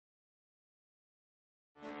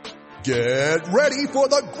Get ready for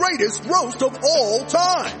the greatest roast of all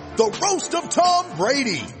time. The Roast of Tom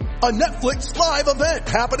Brady. A Netflix live event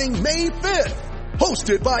happening May 5th.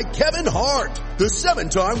 Hosted by Kevin Hart. The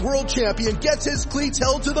 7-time world champion gets his cleats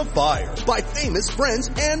held to the fire by famous friends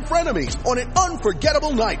and frenemies on an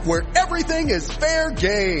unforgettable night where everything is fair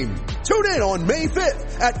game. Tune in on May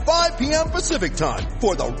 5th at 5 p.m. Pacific time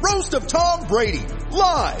for the Roast of Tom Brady.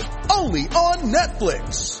 Live only on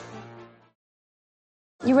Netflix.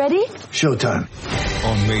 You ready? Showtime.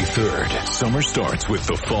 On May 3rd, summer starts with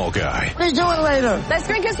The Fall Guy. What are you doing later? Let's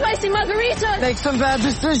drink a spicy margarita. Make some bad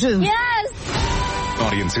decisions. Yes!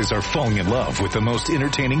 Audiences are falling in love with the most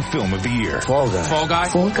entertaining film of the year. Fall Guy. Fall Guy.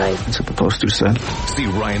 Fall Guy. That's what the poster said. See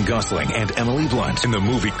Ryan Gosling and Emily Blunt in the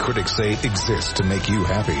movie critics say exists to make you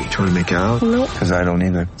happy. Trying to make it out? Nope. Because I don't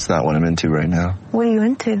either. It's not what I'm into right now. What are you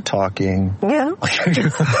into? Talking. Yeah.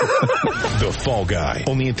 The Fall Guy.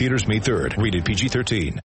 Only in theaters May 3rd. Rated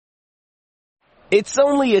PG-13. It's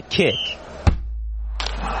only a kick,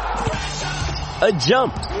 a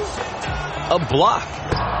jump, a block.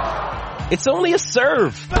 It's only a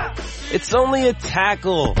serve. It's only a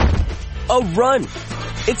tackle, a run.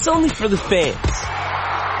 It's only for the fans.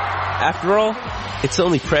 After all, it's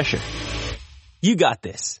only pressure. You got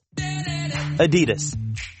this. Adidas.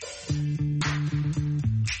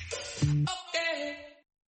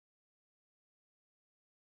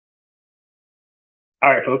 All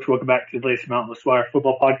right, folks, welcome back to the latest Mountain Wire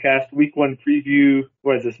football podcast. Week 1 preview.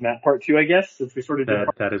 What is this, Matt? Part 2, I guess, since we sort of did.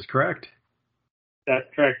 That is correct. That's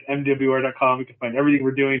correct. MWR.com. You can find everything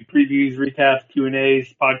we're doing: previews, recaps,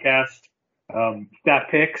 Q&As, podcasts, stat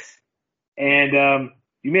picks. And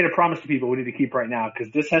you made a promise to people we need to keep right now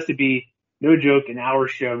because this has to be, no joke, an hour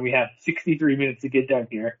show. And we have 63 minutes to get done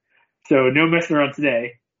here. So no messing around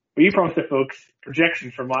today. But you promised the folks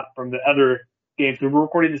projections from the other games. We were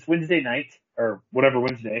recording this Wednesday night, or whatever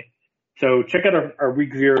Wednesday. So check out our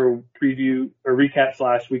week 0 preview or recap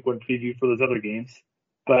 / week 1 preview for those other games.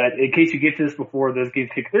 But in case you get to this before those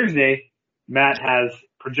games kick Thursday, Matt has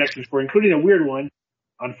projections for, including a weird one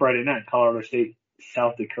on Friday night, Colorado State,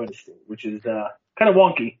 South Dakota State, which is kind of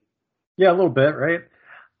wonky. Yeah, a little bit, right?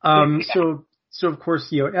 So of course,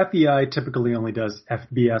 FEI typically only does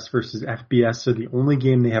FBS versus FBS. So the only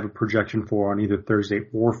game they have a projection for on either Thursday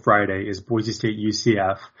or Friday is Boise State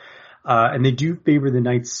UCF. And they do favor the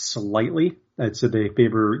Knights slightly. So they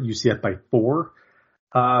favor UCF by 4.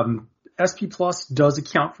 SP Plus does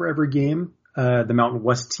account for every game. The Mountain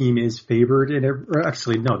West team is favored they're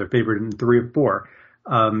favored in 3 of 4.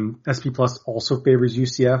 SP Plus also favors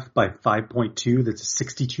UCF by 5.2. That's a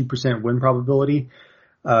 62% win probability.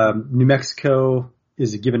 New Mexico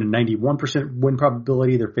is given a 91% win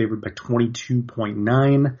probability. They're favored by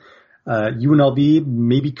 22.9. UNLV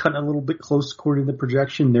maybe cutting a little bit close according to the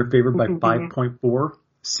projection. They're favored by 5.4,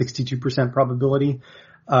 62% probability.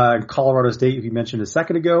 Colorado State, if you mentioned a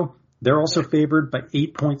second ago, they're also favored by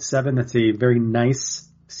 8.7. That's a very nice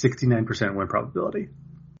 69% win probability.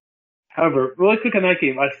 However, really quick on that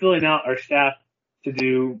game, I was filling out our staff to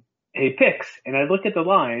do picks, and I looked at the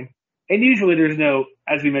line, and usually there's no,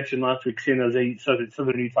 as we mentioned last week, San Jose,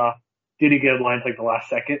 Southern Utah didn't get lines like the last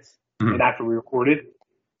seconds and after we recorded.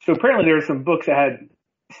 So apparently there were some books that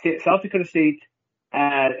had South Dakota State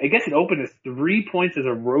at, I guess it opened as 3 points as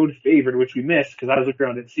a road favorite, which we missed because I was looking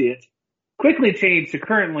around and didn't see it. Quickly changed to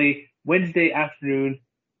currently Wednesday afternoon,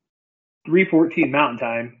 3:14 Mountain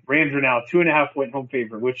Time. Rams are now 2.5 point home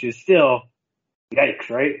favorite, which is still yikes,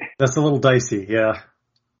 right? That's a little dicey, yeah.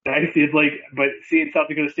 Dicey. It's like, but seeing South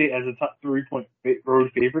Dakota State as a top 3 point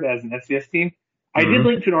road favorite as an FCS team. I did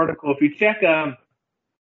link to an article. If you check,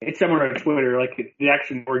 it's somewhere on Twitter, like the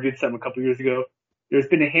Action Board did something a couple years ago. There's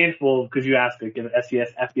been a handful, because you asked, like,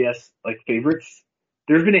 SCS, FBS, like, favorites.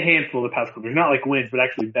 There's been a handful the past couple years, not like wins, but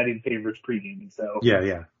actually betting favorites pregame. So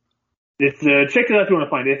yeah. It's check it out if you want to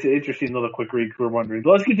find it. It's an interesting little quick read if we're wondering.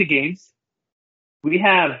 But let's get to games. We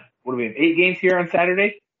have 8 games here on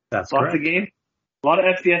Saturday. That's Lots correct. of games. A lot of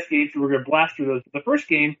FCS games, so we're going to blast through those. The first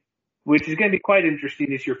game, which is going to be quite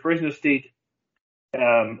interesting, is your Fresno State,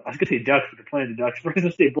 I was going to say Ducks, but they're playing the Ducks.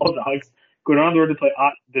 Fresno State Bulldogs going on the road to play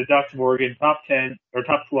the Ducks of Oregon, top 10 or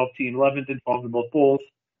top 12 team, 11th and 12th in both polls.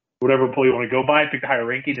 Whatever poll you want to go by, pick the higher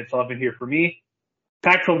ranking. It's 11 here for me.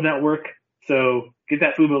 Pac-12 Network. So get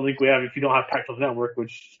that Fubo link we have if you don't have Pac-12 Network,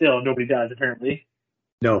 which still nobody does apparently.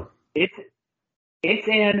 No. It's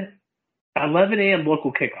an 11 a.m.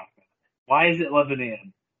 local kickoff. Why is it 11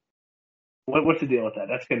 a.m.? What's the deal with that?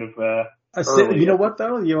 That's kind of early. You know what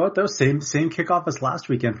though? Same kickoff as last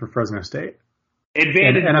weekend for Fresno State.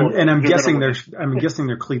 Advantage. And I'm guessing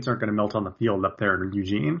their cleats aren't going to melt on the field up there in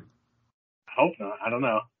Eugene. I hope not. I don't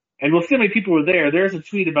know. And we'll see how many people were there. There's a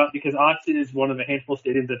tweet about because Autzen is one of the handful of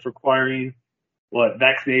stadiums that's requiring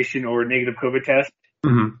vaccination or negative COVID test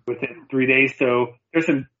within 3 days. So there's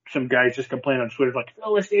some guys just complaining on Twitter like,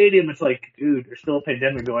 fill the stadium. It's like, dude, there's still a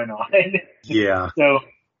pandemic going on. Yeah. So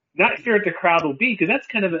not sure what the crowd will be because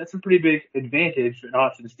that's a pretty big advantage at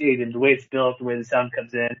Autzen Stadium, the way it's built, the way the sound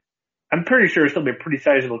comes in. I'm pretty sure it'll still be a pretty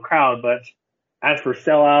sizable crowd, but as for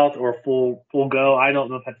sellout or full go, I don't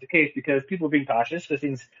know if that's the case because people are being cautious because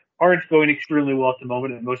things aren't going extremely well at the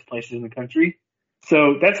moment in most places in the country.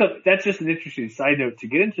 So that's just an interesting side note to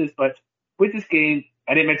get into this. But with this game,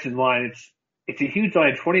 I didn't mention the line. It's a huge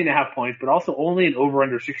line, 20.5 points, but also only an over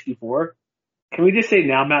under 64. Can we just say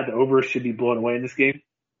now, Matt, the over should be blown away in this game?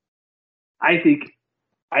 I think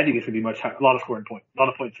it's going to be much higher, a lot of scoring points, a lot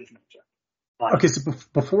of points this matchup. Okay, so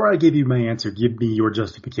before I give you my answer, give me your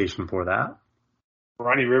justification for that.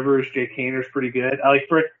 Ronnie Rivers, Jay Kaner's pretty good.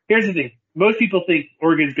 Here's the thing. Most people think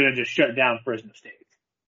Oregon's going to just shut down Fresno State.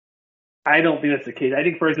 I don't think that's the case. I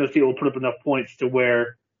think Fresno State will put up enough points to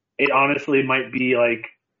where it honestly might be like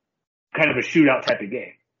kind of a shootout type of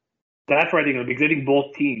game. That's where I think it'll be because I think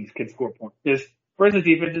both teams can score points. Because Fresno's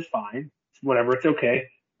defense is fine. It's whatever. It's okay.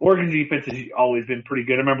 Oregon's defense has always been pretty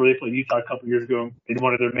good. I remember they played Utah a couple years ago in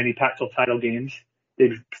one of their many Pac-12 title games. They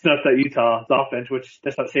snuffed out Utah's offense, which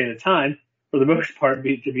that's not saying a ton for the most part,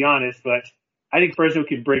 to be honest. But I think Fresno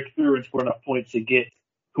can break through and score enough points to get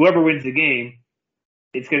whoever wins the game.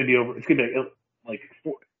 It's going to be over. It's going to be like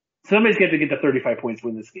somebody's going to get the 35 points to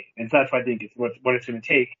win this game, and so that's what I think it's what it's going to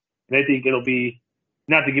take. And I think it'll be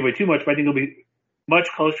not to give away too much, but I think it'll be much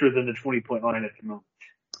closer than the 20-point line at the moment.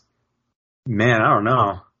 Man, I don't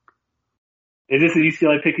know. Is this a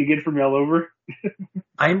UCLA pick again for me all over?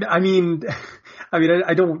 I mean,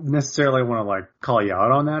 I don't necessarily want to like call you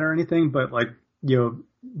out on that or anything, but like, you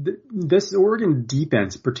know, this Oregon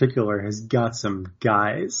defense in particular has got some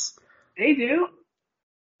guys. They do.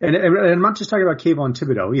 And I'm not just talking about Kayvon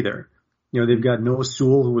Thibodeau either. You know, they've got Noah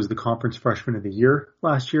Sewell, who was the conference freshman of the year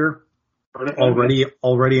last year.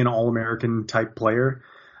 Already an All-American type player.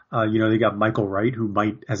 You know, they got Michael Wright, who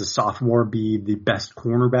might, as a sophomore, be the best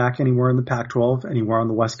cornerback anywhere in the Pac-12, anywhere on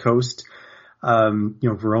the West Coast. You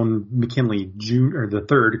know, Verone McKinley the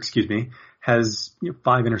third, has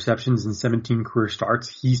 5 interceptions and 17 career starts.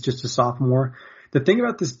 He's just a sophomore. The thing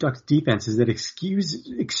about this Ducks defense is that it's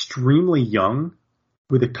extremely young,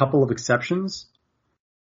 with a couple of exceptions.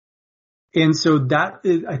 And so that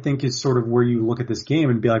is, I think, is sort of where you look at this game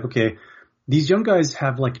and be like, okay, these young guys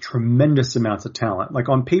have like tremendous amounts of talent. Like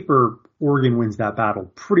on paper, Oregon wins that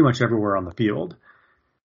battle pretty much everywhere on the field.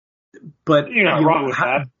 But you're not wrong with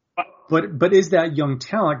that. But is that young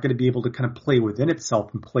talent going to be able to kind of play within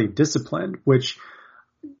itself and play disciplined, which,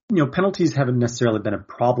 you know, penalties haven't necessarily been a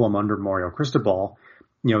problem under Mario Cristobal.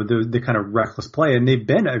 You know, the kind of reckless play, and they've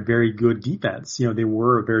been a very good defense. You know, they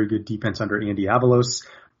were a very good defense under Andy Avalos.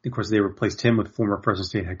 Of course, they replaced him with former Fresno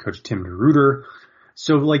State head coach Tim DeRuyter.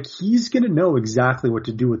 So, like, he's going to know exactly what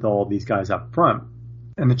to do with all of these guys up front.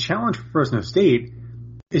 And the challenge for Fresno State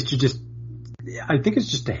is to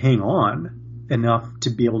to hang on enough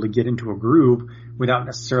to be able to get into a groove without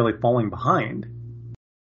necessarily falling behind.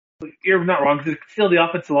 You're not wrong, because still the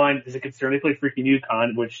offensive line is a concern. They played freaking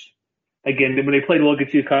UConn, which, again, when they played well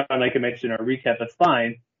against UConn, like I mentioned in our recap, that's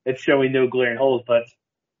fine. It's showing no glaring holes, but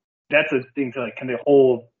that's a thing to, like, can they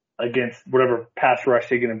hold against whatever pass rush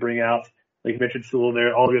they're going to bring out? Like you mentioned, Sewell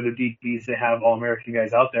there, all the other DBs that have All-American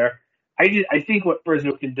guys out there. I think what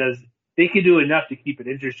Fresno does, they can do enough to keep it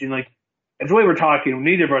interesting. Like, as the way we're talking,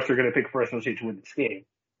 neither of us are going to pick Fresno State to win this game.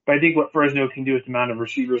 But I think what Fresno can do with the amount of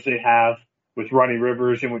receivers they have, with Ronnie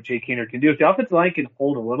Rivers and what Jay Kaner can do, if the offensive line can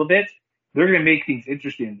hold a little bit, they're going to make things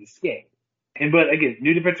interesting in this game. But again,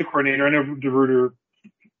 new defensive coordinator. I know DeRuyter,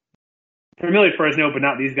 familiar with Fresno, but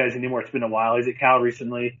not these guys anymore. It's been a while. He's at Cal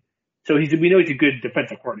recently. So we know he's a good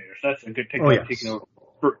defensive coordinator. So that's a good pick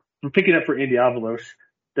for picking up for Andy Avalos.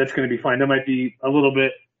 That's going to be fine. That might be a little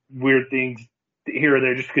bit weird things here or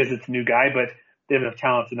there just because it's a new guy, but they have enough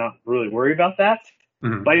talent to not really worry about that.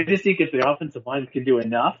 Mm-hmm. But I just think if the offensive line can do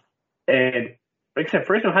enough, and like I said,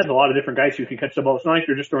 Fresno has a lot of different guys who can catch the ball. It's not like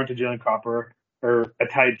you're just throwing to Jalen Cropper or a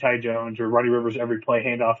Ty Jones or Ronnie Rivers every play,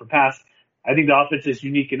 handoff or pass. I think the offense is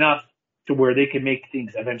unique enough to where they can make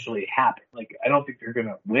things eventually happen. Like, I don't think they're going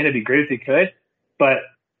to win. It'd be great if they could, but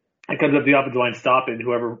it comes up to the offensive line stopping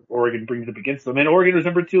whoever Oregon brings up against them. And Oregon was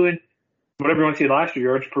number 2 in whatever you want to say last year,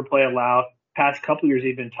 yards per play allowed. Past couple years,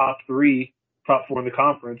 they've been top 3, top 4 in the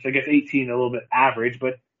conference. I guess 18, a little bit average,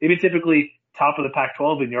 but they've been typically top of the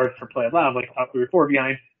Pac-12 in yards per play allowed, like top 3 or 4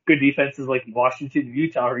 behind good defenses like Washington and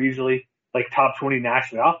Utah are usually like top 20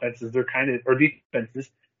 national offenses. They're kind of, or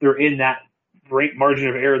defenses, they're in that margin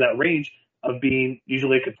of error, that range of being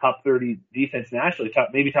usually like a top 30 defense nationally,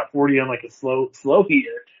 maybe top 40 on like a slow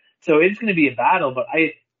heater. So it's going to be a battle, but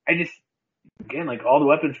I just, again, like all the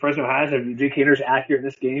weapons Fresno has, Jake Haener's accurate in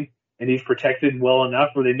this game, and he's protected well enough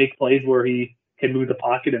where they make plays where he can move the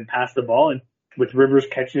pocket and pass the ball, and with Rivers'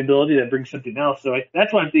 catching ability, that brings something else. So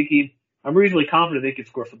that's why I'm thinking I'm reasonably confident they could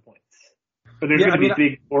score some points. But there's going to be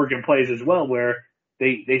big Oregon plays as well where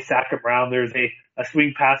they sack him around. There's a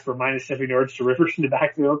swing pass for -7 yards to Rivers in the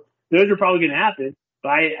backfield. Those are probably going to happen, but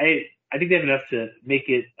I think they have enough to make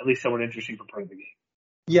it at least somewhat interesting for part of the game.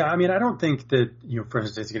 Yeah, I mean, I don't think that, Fresno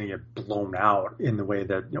State's going to get blown out in the way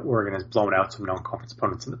that Oregon has blown out some non-conference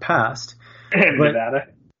opponents in the past. And Nevada.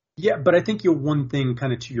 Yeah, but I think one thing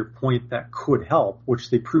kind of to your point that could help,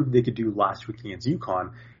 which they proved they could do last week against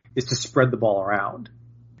UConn, is to spread the ball around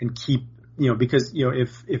and keep, because,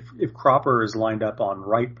 if Cropper is lined up on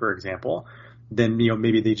right, for example, then,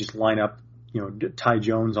 maybe they just line up, Ty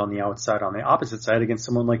Jones on the outside on the opposite side against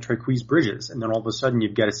someone like Traquise Bridges. And then all of a sudden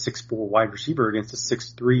you've got a 6'4" wide receiver against a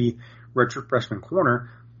 6'3" redshirt freshman corner.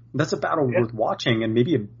 That's a battle worth watching, and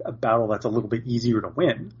maybe a battle that's a little bit easier to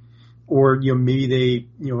win. Or, maybe they,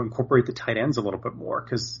 incorporate the tight ends a little bit more.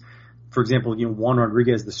 Cause, for example, Juan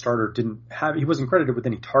Rodriguez, the starter, he wasn't credited with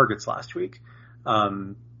any targets last week.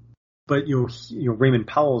 But, Raymond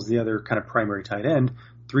Powell's the other kind of primary tight end,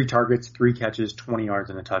 3 targets, 3 catches, 20 yards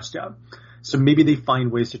and a touchdown. So maybe they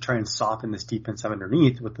find ways to try and soften this defense up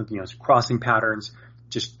underneath with the, crossing patterns,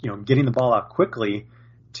 just, getting the ball out quickly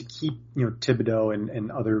to keep, Thibodeau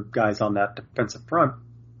and other guys on that defensive front,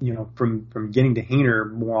 from getting to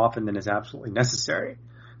Haener more often than is absolutely necessary.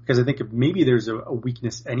 Because I think if maybe there's a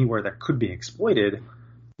weakness anywhere that could be exploited,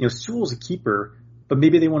 Sewell's a keeper, but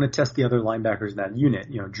maybe they want to test the other linebackers in that unit.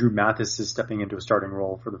 Drew Mathis is stepping into a starting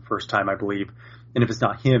role for the first time, I believe. And if it's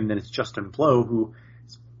not him, then it's Justin Flo, who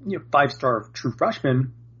is, 5-star true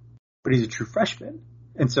freshman, but he's a true freshman.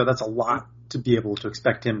 And so that's a lot to be able to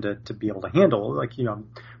expect him to be able to handle,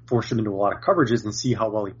 force him into a lot of coverages and see how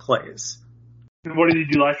well he plays. What did he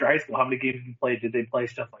do last year in high school? How many games did he play? Did they play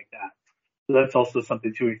stuff like that? So that's also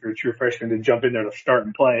something too, if you're a true freshman, to jump in there to start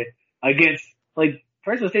and play against,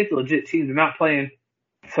 Fresno State's a legit team. They're not playing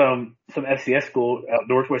some FCS school at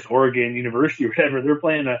Northwest Oregon University or whatever. They're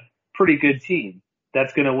playing a pretty good team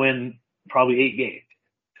that's going to win probably 8 games.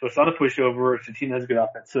 So it's not a pushover. It's a team that's good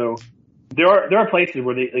offense. So there are places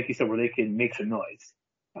where they, like you said, where they can make some noise.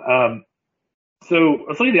 So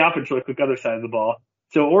let's look at the offense really quick, other side of the ball.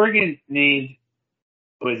 So Oregon named,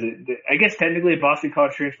 I guess technically a Boston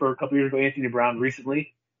College transfer a couple years ago, Anthony Brown,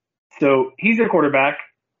 recently. So he's their quarterback.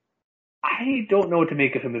 I don't know what to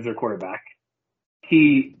make of him as their quarterback.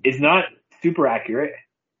 He is not super accurate.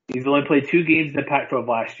 He's only played 2 games in the Pac-12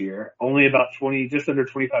 last year, only about just under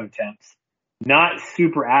 25 attempts. Not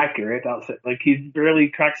super accurate. He barely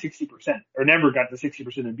cracked 60%, or never got to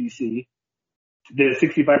 60% in BC. The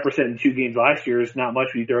 65% in 2 games last year is not much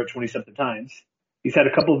when you throw it 20-something times. He's had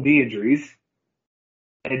a couple of knee injuries.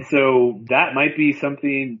 And so that might be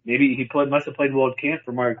something, maybe he must have played well at camp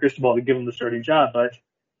for Mario Cristobal to give him the starting job, but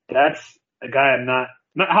that's a guy I don't know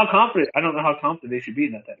how confident they should be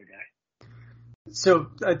in that type of guy.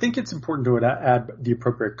 So I think it's important to add the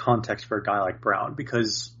appropriate context for a guy like Brown,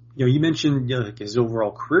 because, you mentioned his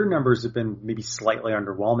overall career numbers have been maybe slightly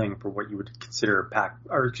underwhelming for what you would consider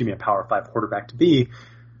a Power 5 quarterback to be,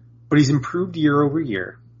 but he's improved year over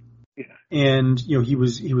year. Yeah. And, he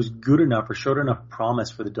was good enough or showed enough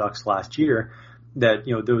promise for the Ducks last year that,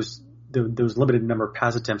 those limited number of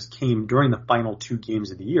pass attempts came during the final 2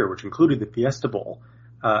 games of the year, which included the Fiesta Bowl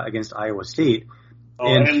against Iowa State.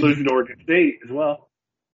 And losing to Oregon State as well.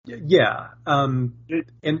 Yeah.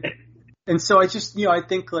 And so I just, I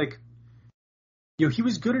think he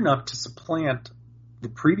was good enough to supplant the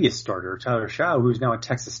previous starter, Tyler Shaw, who's now at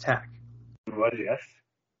Texas Tech. Was, yes.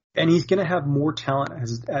 And he's going to have more talent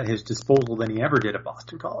at his disposal than he ever did at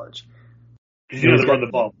Boston College. Because he doesn't run the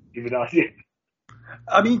ball, even though.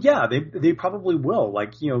 I mean, yeah, they probably will. I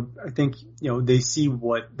think, they see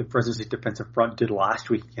what the Fresno State defensive front did last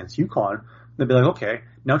week against UConn. They'll be like, okay,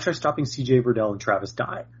 now try stopping CJ Verdell and Travis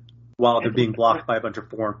Dye while they're being blocked by a bunch of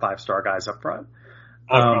 4- and 5-star guys up front.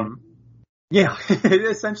 Yeah,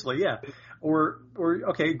 essentially, yeah. Or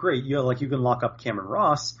okay, great. You can lock up Cameron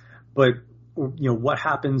Ross, but what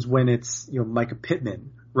happens when it's, Micah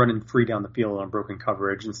Pittman running free down the field on broken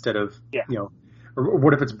coverage instead of, or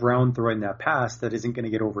what if it's Brown throwing that pass that isn't going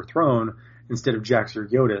to get overthrown instead of Jax or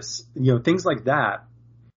Yotis? Things like that.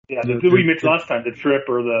 Yeah, we mentioned last time, the trip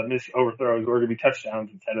or the missed overthrows are going to be touchdowns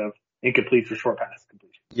instead of incompletes or short pass completion.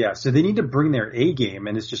 Yeah, so they need to bring their A game,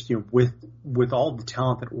 and it's just, with all the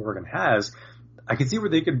talent that Oregon has, I can see where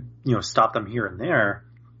they could, stop them here and there,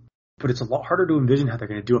 but it's a lot harder to envision how they're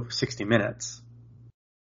going to do it for 60 minutes.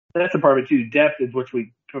 That's a part of it too. Depth is what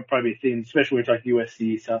we probably seen, especially when we talk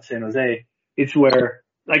USC, South San Jose. It's where,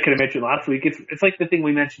 like I mentioned last week, it's like the thing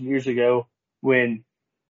we mentioned years ago when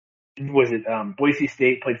Boise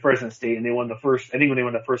State played Fresno State and they won the first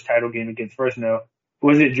title game against Fresno.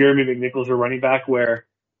 Was it Jeremy McNichols, a running back, where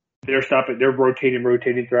they're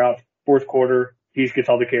rotating throughout fourth quarter. He just gets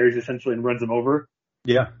all the carries essentially and runs them over.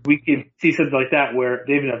 Yeah. We can see something like that where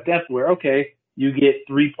they have enough depth where, okay, you get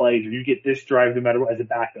 3 plays or you get this drive no matter what as a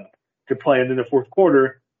backup to play. And then the fourth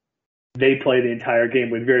quarter, they play the entire game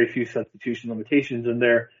with very few substitution limitations and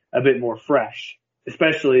they're a bit more fresh,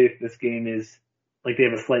 especially if this game is like they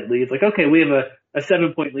have a slight lead. It's like, okay, we have a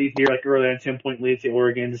 7-point lead here, like early on 10-point lead to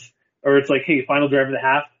Oregon's, or it's like, hey, final drive of the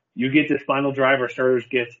half, you get this final drive, our starters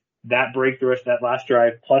get that break the rest of that last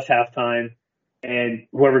drive plus halftime, and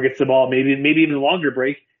whoever gets the ball, maybe even a longer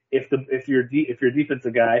break if you're a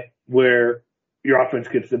defensive guy where your offense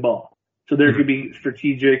gets the ball. So there could be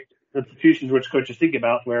strategic substitutions which coaches think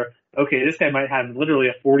about where, okay, this guy might have literally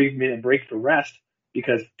a 40-minute break for rest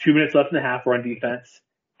because 2 minutes left in the half, we're on defense,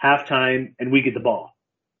 halftime, and we get the ball.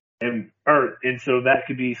 And so that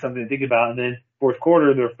could be something to think about. And then fourth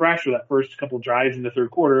quarter, they're fresh for that first couple drives in the third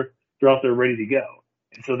quarter. They're out there ready to go.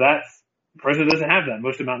 And so Fresno doesn't have that.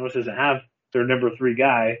 Most of Mountain West doesn't have their number 3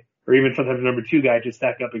 guy, or even sometimes number 2 guy to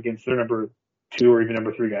stack up against their number 2 or even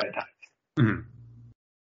number 3 guy at times. Mm-hmm.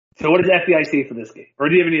 So what does FBI say for this game? Or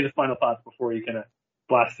do you have any of the final thoughts before you kind of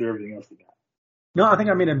blast through everything else you got? No, I think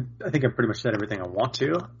I pretty much said everything I want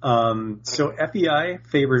to. So FEI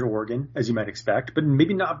favors Oregon, as you might expect, but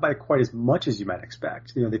maybe not by quite as much as you might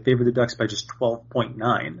expect. They favor the Ducks by just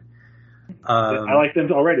 12.9. I like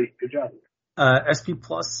them already. Good job. SP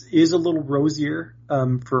Plus is a little rosier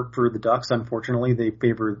for the Ducks. Unfortunately, they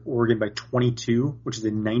favor Oregon by 22, which is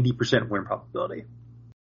a 90% win probability.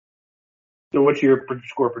 So what's your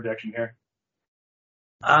score projection here?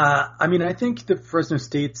 I think the Fresno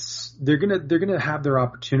State's they're gonna have their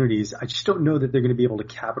opportunities. I just don't know that they're gonna be able to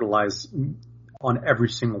capitalize on every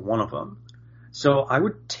single one of them. So I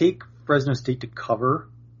would take Fresno State to cover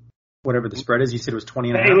whatever the spread is. You said it was 20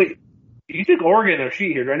 and a half. Wait. You took Oregon on their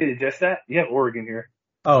sheet here. Do I need to adjust that? You have Oregon here.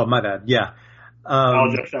 Oh, my bad. Yeah. I'll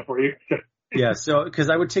adjust that for you. Yeah, so because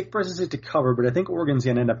I would take Fresno State to cover, but I think Oregon's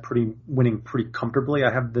going to end up winning pretty comfortably.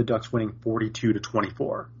 I have the Ducks winning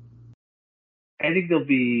 42-24. I think they'll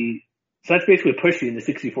be – so that's basically pushing the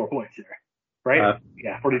 64 points there, right?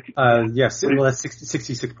 42. Yes, well, that's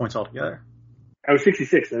 66 points altogether. I was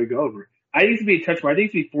 66, so I would go over. I think it's going to be a touch more. I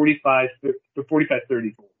think it's going to be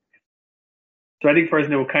 45-34. So I think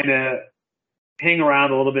Fresno will kind of hang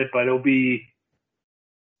around a little bit, but it'll be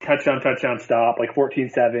touchdown, stop, like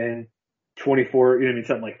 14-7, 24,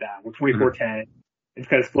 something like that, or 24-10. It's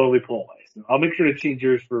kind of slowly pull away. So I'll make sure to change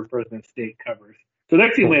yours for Fresno State covers. So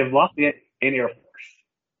next team we have Lafayette and Air Force.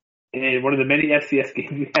 And one of the many FCS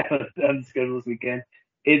games we have on the schedule this weekend.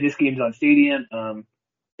 This game's on Stadium.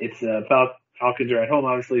 It's Falcons are at home,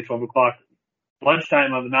 obviously, 12 o'clock.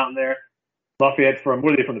 Lunchtime on the mountain there. Lafayette where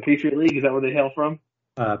are they from, the Patriot League? Is that where they hail from?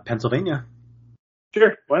 Pennsylvania.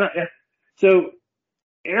 Sure, why not? Yeah. So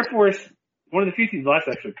Air Force, one of the few teams last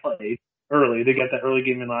actually played early. They got that early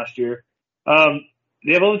game in last year.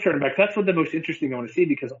 They have all the turning backs. That's what the most interesting I want to see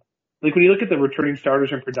because, like, when you look at the returning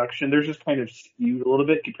starters in production, they're just kind of skewed a little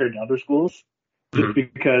bit compared to other schools, just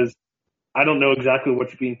because I don't know exactly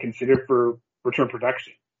what's being considered for return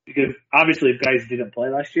production. Because obviously, if guys didn't play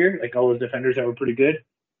last year, like all those defenders that were pretty good,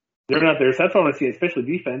 they're not there. So that's all I want to see, especially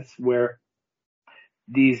defense, where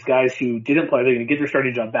these guys who didn't play, they're going to get their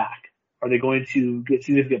starting job back. Are they going to get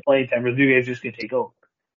significant playing time, or are the guys just going to take over?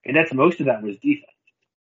 And that's most of that was defense.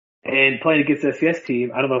 And playing against the SCS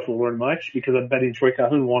team, I don't know if we'll learn much because I'm betting Troy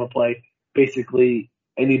Calhoun will want to play basically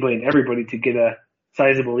anybody and everybody to get a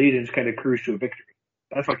sizable lead and just kind of cruise to a victory.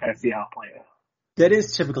 That's what I kind of see how it plays out. That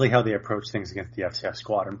is typically how they approach things against the FCS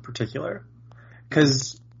squad in particular.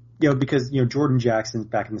 Because Jordan Jackson's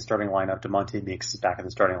back in the starting lineup, DeMonte Meeks is back in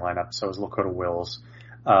the starting lineup, so is Lakota Wills.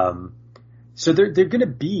 So they're going to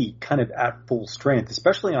be kind of at full strength,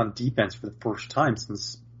 especially on defense for the first time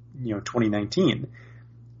since 2019.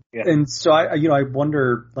 Yeah. And so I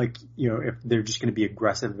wonder if they're just going to be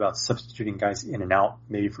aggressive about substituting guys in and out,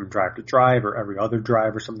 maybe from drive to drive or every other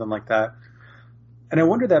drive or something like that. And I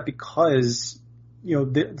wonder that because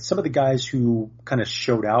some of the guys who kind of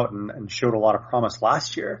showed out and showed a lot of promise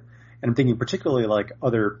last year, and I'm thinking particularly like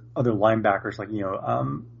other linebackers like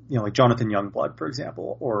like Jonathan Youngblood, for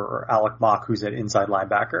example, or Alec Mock, who's at inside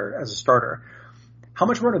linebacker as a starter. How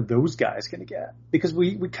much run are those guys going to get? Because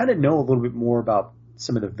we kind of know a little bit more about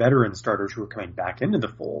some of the veteran starters who are coming back into the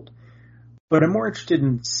fold. But I'm more interested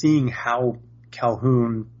in seeing how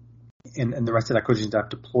Calhoun and the rest of that coaching staff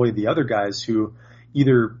deploy the other guys who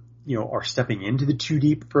either, are stepping into the two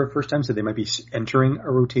deep for a first time, so they might be entering a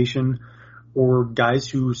rotation, or guys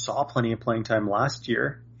who saw plenty of playing time last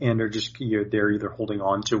year and are just, they're either holding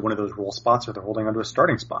on to one of those role spots or they're holding on to a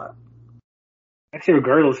starting spot. Actually,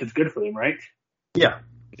 regardless, it's good for them, right? Yeah.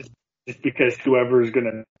 Just because whoever is going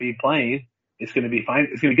to be playing, it's going to be fine.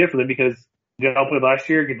 It's going to be good for them because they all played last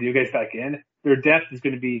year, get the new guys back in. Their depth is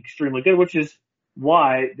going to be extremely good, which is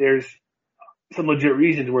why there's some legit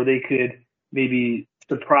reasons where they could maybe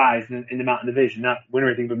surprise in the Mountain Division, not win or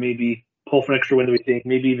anything, but maybe pull for an extra win that we think,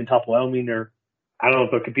 maybe even top Wyoming, or I don't know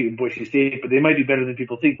if they'll compete with Boise State, but they might be better than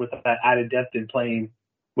people think with that added depth in playing.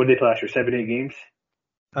 What did they play last year? 7-8 games?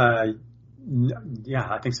 Yeah,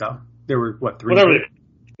 I think so. There were 3? Whatever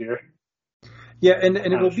they year. Yeah, and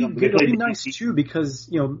it'll be nice too because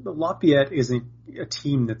Lafayette isn't a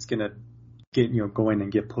team that's gonna get go in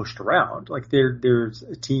and get pushed around. Like there's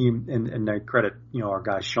a team, and I credit our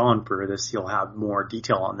guy Sean for this. He'll have more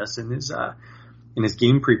detail on this in his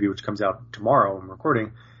game preview, which comes out tomorrow. I'm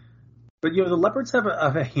recording. But the Leopards have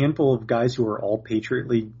a handful of guys who are all Patriot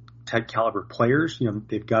League type caliber players.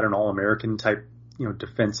 They've got an All-American type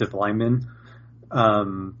defensive lineman.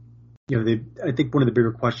 I think one of the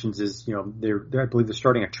bigger questions is, I believe they're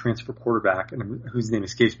starting a transfer quarterback, and whose name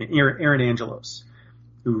escapes me, Aaron Angelos,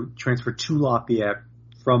 who transferred to Lafayette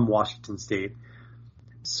from Washington State.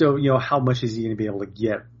 So, how much is he going to be able to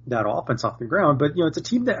get that offense off the ground? But, it's a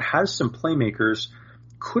team that has some playmakers,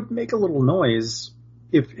 could make a little noise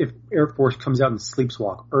if Air Force comes out and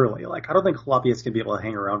sleepwalk early. Like, I don't think Lafayette's going to be able to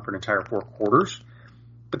hang around for an entire 4 quarters,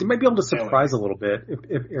 but they might be able to surprise a little bit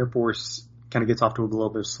if Air Force kind of gets off to a little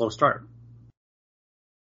bit of a slow start.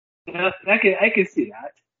 Yeah, I can see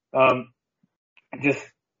that.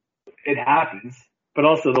 It happens, but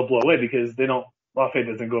also they'll blow away because Lafayette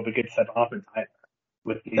doesn't go up against that offense either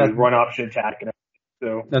with the run option attack and everything.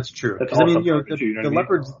 So that's true. That's the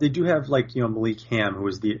Leopards, they do have Malik Ham, who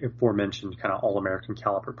is the aforementioned kind of All-American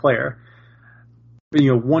caliber player. But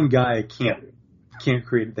one guy can't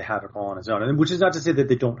create the havoc all on his own. And which is not to say that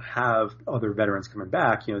they don't have other veterans coming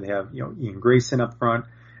back. They have, Ian Grayson up front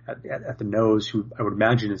at the nose, who I would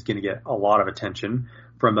imagine is going to get a lot of attention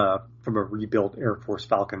from a rebuilt Air Force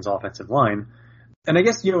Falcons offensive line. And I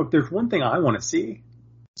guess, if there's one thing I want to see,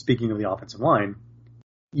 speaking of the offensive line,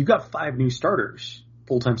 you've got 5 new starters,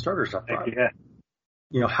 full-time starters up front.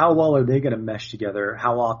 Yeah. How well are they going to mesh together?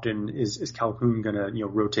 How often is Calhoun going to,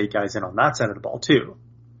 rotate guys in on that side of the ball too?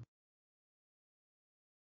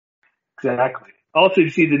 Exactly. Also,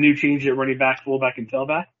 you see the new change at running back, fullback, and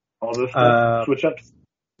tailback? All those switch ups.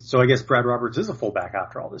 So I guess Brad Roberts is a fullback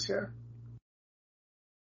after all this year.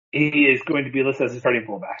 He is going to be listed as a starting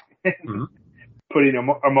fullback. Mm-hmm. Putting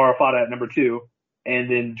Amara Fata at number 2,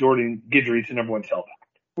 and then Jordan Guidry to number 1 tailback.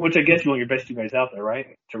 Which I guess you want your best 2 guys out there,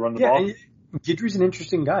 right? To run the ball. Guidry's an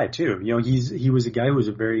interesting guy too. He was a guy who was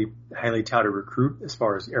a very highly touted recruit as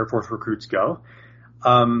far as Air Force recruits go.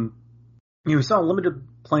 We saw limited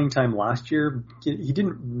playing time last year. He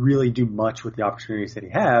didn't really do much with the opportunities that he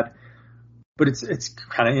had, but it's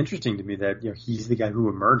kind of interesting to me that he's the guy who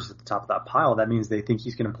emerged at the top of that pile. That means they think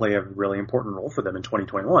he's going to play a really important role for them in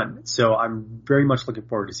 2021. So I'm very much looking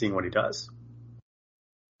forward to seeing what he does.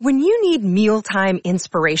 When you need mealtime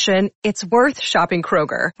inspiration, it's worth shopping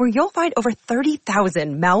Kroger, where you'll find over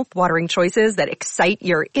 30,000 mouth-watering choices that excite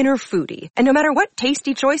your inner foodie. And no matter what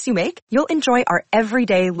tasty choice you make, you'll enjoy our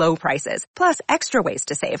everyday low prices, plus extra ways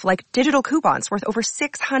to save, like digital coupons worth over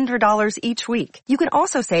 $600 each week. You can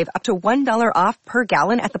also save up to $1 off per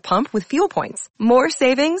gallon at the pump with fuel points. More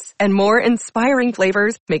savings and more inspiring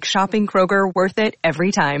flavors make shopping Kroger worth it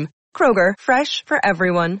every time. Kroger, fresh for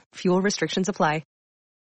everyone. Fuel restrictions apply.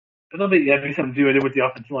 I love it. Yeah, there's something to do with the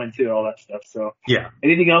offensive line too, all that stuff. So yeah.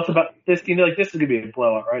 Anything else about this team? This is going to be a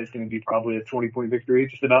blowout, right? It's going to be probably a 20-point victory,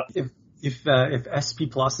 just about. If SP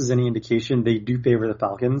Plus is any indication, they do favor the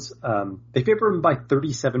Falcons. They favor them by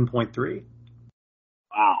 37.3.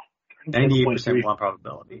 Wow. 98% win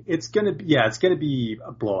probability. It's going to be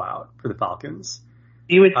a blowout for the Falcons.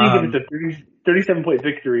 You would think if it's a 37-point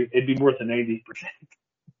victory, it'd be more than 98%.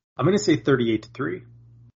 I'm going to say 38-3.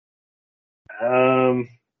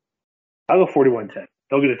 I'll go 41-10.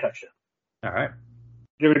 They'll get a touchdown. All right.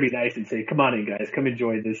 They're going to be nice and say, come on in, guys. Come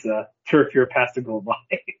enjoy this turf here past the goal line.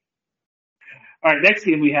 All right, next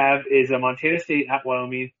game we have is Montana State at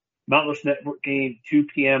Wyoming. Mountless Network game, 2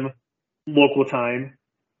 p.m. local time.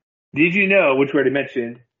 Did you know, which we already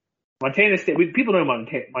mentioned, Montana State, people know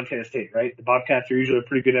Montana State, right? The Bobcats are usually a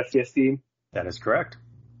pretty good FCS team. That is correct.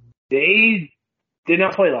 They did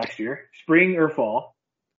not play last year, spring or fall.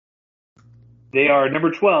 They are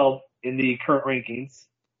number 12 in the current rankings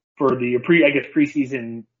for the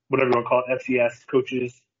preseason, whatever you want to call it, FCS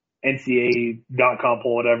coaches, NCAA.com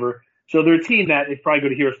poll, whatever. So they're a team that if probably go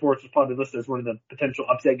to Hero Sports is probably listed as one of the potential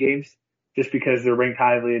upset games just because they're ranked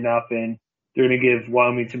highly enough and they're going to give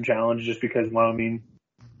Wyoming some challenge just because Wyoming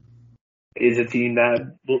is a team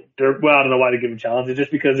that I don't know why they give them challenge. It's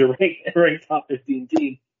just because they're ranked top 15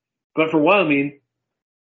 team. But for Wyoming,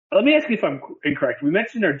 let me ask you if I'm incorrect. We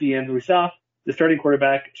mentioned our DMs. We saw the starting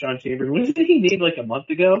quarterback, Sean Chambers. Wasn't he named like a month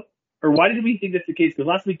ago? Or why did we think that's the case? Because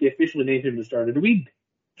last week they officially named him the starter. Did we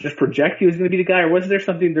just project he was going to be the guy, or was there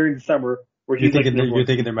something during the summer where you're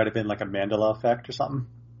thinking there might have been like a Mandela effect or something?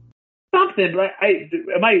 Something, but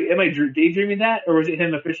am I daydreaming that, or was it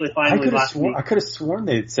him officially finally last week? I could have sworn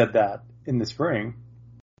they'd said that in the spring.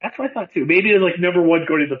 That's what I thought too. Maybe it was like number one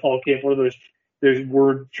going into the fall camp, one of those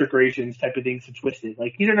word trickerations type of things to twist it.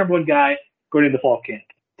 Like he's our number one guy going into the fall camp.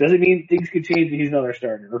 Doesn't mean things could change and he's not our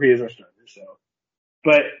starter, or he is our starter. So,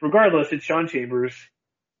 but regardless, it's Sean Chambers.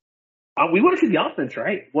 We want to see the offense,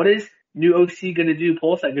 right? What is new OC going to do?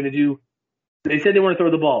 Polsat going to do? They said they want to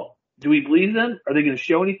throw the ball. Do we believe them? Are they going to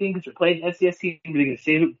show anything because they're playing an FCS team? Are they going to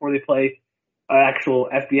save it before they play an actual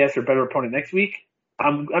FBS or better opponent next week?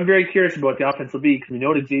 I'm very curious about what the offense will be because we know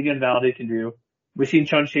what Xavier Valade can do. We've seen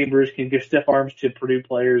Sean Chambers can give stiff arms to Purdue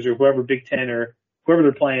players or whoever, Big Ten or whoever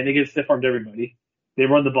they're playing. They give stiff arms to everybody. They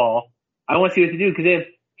run the ball. I want to see what they do because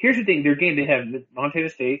here's the thing, their game, they have Montana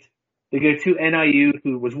State. They go to NIU,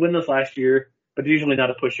 who was winless last year, but usually not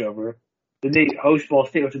a pushover. Then they host Ball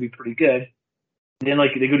State, which would be pretty good. And then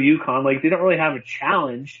they go to UConn. They don't really have a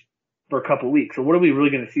challenge for a couple weeks. So what are we really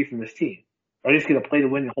going to see from this team? Are they just going to play to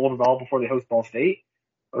win and hold it all before they host Ball State?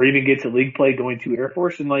 Or even get to league play going to Air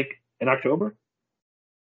Force in October?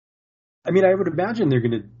 I mean, I would imagine they're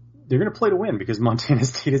going to play to win because Montana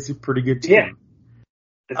State is a pretty good team. Yeah.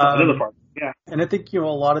 That's another part. Yeah. And I think, a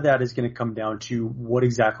lot of that is going to come down to what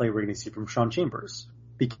exactly we're going to see from Sean Chambers.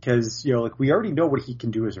 Because, we already know what he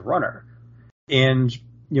can do as a runner. And,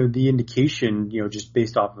 the indication, just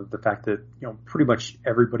based off of the fact that, pretty much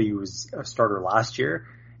everybody who was a starter last year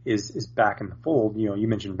is back in the fold. You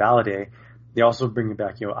mentioned Valade. They also bring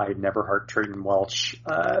back, Ian Neverhart, Trayton Welch,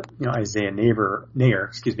 Isaiah Nair,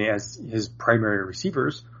 as his primary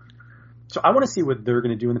receivers. So I want to see what they're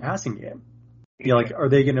going to do in the passing game. Are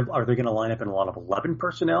they going to line up in a lot of 11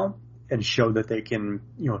 personnel and show that they can,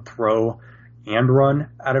 throw and run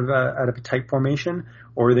out of a tight formation,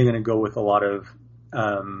 or are they going to go with a lot of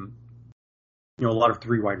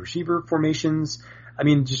 3 wide receiver formations? I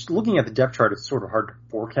mean, just looking at the depth chart, it's sort of hard to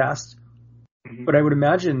forecast, but I would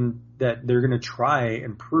imagine that they're going to try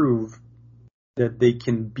and prove that they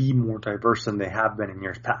can be more diverse than they have been in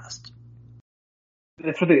years past.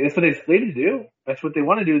 That's what they slated to do. That's what they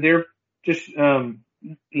want to do. They're just,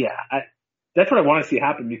 that's what I want to see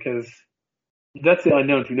happen because that's the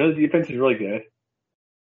unknown. We know the defense is really good.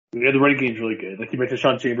 We know the running game is really good. Like you mentioned,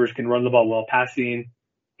 Sean Chambers can run the ball well, passing.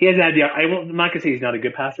 He hasn't had I'm not going to say he's not a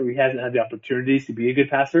good passer. He hasn't had the opportunities to be a good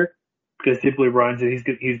passer because typically runs and he's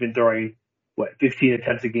been throwing 15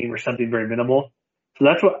 attempts a game or something very minimal. So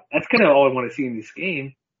that's kind of all I want to see in this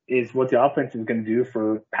game is what the offense is going to do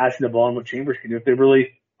for passing the ball and what Chambers can do if they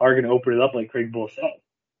really are going to open it up like Craig Bull said.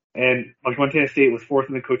 And Montana State was fourth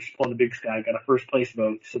in the coaches poll in the Big Sky, got a first place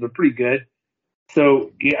vote, so they're pretty good.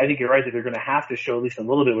 So yeah, I think you're right that they're going to have to show at least a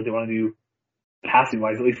little bit what they want to do passing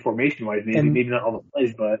wise, at least formation wise, maybe not all the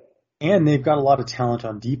plays, but. And they've got a lot of talent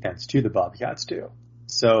on defense too, the Bobcats do.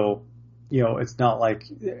 So, it's not like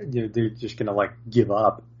they're just going to give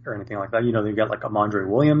up or anything like that. They've got Amandre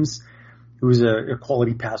Williams, who's a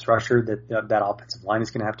quality pass rusher that offensive line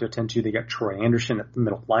is going to have to attend to. They got Troy Anderson at the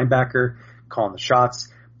middle linebacker calling the shots.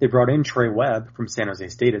 They brought in Trey Webb from San Jose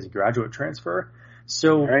State as a graduate transfer.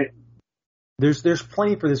 So there's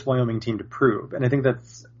plenty for this Wyoming team to prove. And I think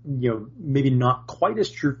that's, maybe not quite as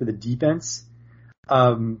true for the defense.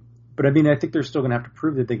 But I mean, I think they're still going to have to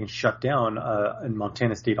prove that they can shut down a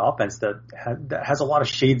Montana State offense that has a lot of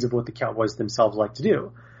shades of what the Cowboys themselves like to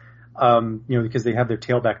do. Because they have their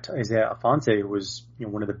tailback Isaiah Afonso, who was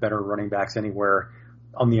one of the better running backs anywhere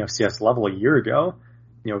on the FCS level a year ago.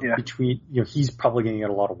 He's probably going to get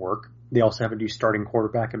a lot of work. They also have a new starting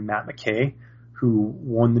quarterback in Matt McKay, who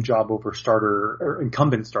won the job over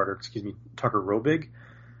incumbent starter, Tucker Robig.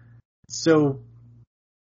 So,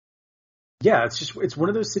 yeah, it's one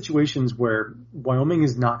of those situations where Wyoming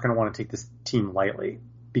is not going to want to take this team lightly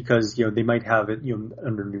because, they might have it,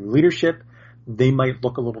 under new leadership. They might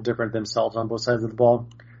look a little different themselves on both sides of the ball,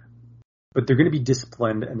 but they're going to be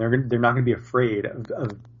disciplined and they're not going to be afraid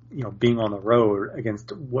of being on the road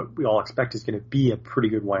against what we all expect is going to be a pretty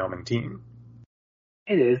good Wyoming team.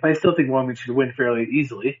 It is, but I still think Wyoming should win fairly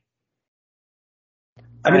easily.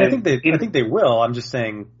 I mean, I think they will. I'm just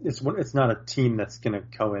saying it's not a team that's going to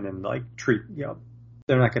go in and treat,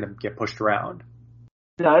 they're not going to get pushed around.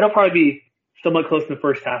 No, it'll probably be somewhat close in the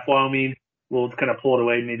first half. Wyoming will kind of pull it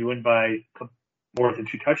away, maybe win by more than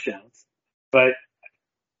 2 touchdowns. But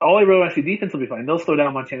all I really want to see, defense will be fine. They'll slow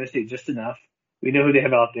down Montana State just enough. We know who they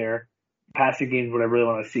have out there. Passing games, what I really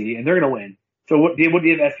want to see, and they're going to win. So what do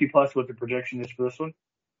you have SP Plus? What the projection is for this one?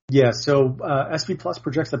 Yeah, so SP Plus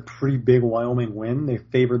projects a pretty big Wyoming win. They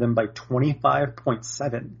favor them by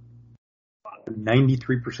 25.7.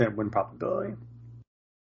 93% win probability.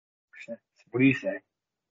 What do you say?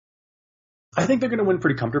 I think they're going to win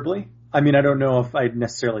pretty comfortably. I mean, I don't know if I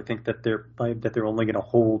necessarily think that they're only going to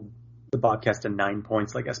hold the Bobcats to 9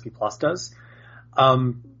 points like SP Plus does.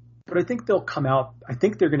 But I think they'll come out. I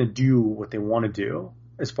think they're going to do what they want to do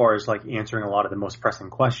as far as answering a lot of the most pressing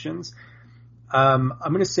questions. I'm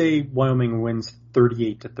going to say Wyoming wins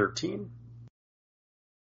 38-13. You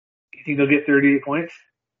think they'll get 38 points?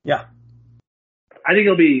 Yeah. I think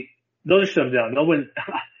they'll just shut them down. They'll win,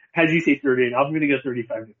 as you say, 38. I'm going to go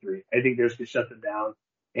 35-3. I think they're just going to shut them down,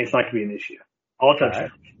 and it's not going to be an issue. All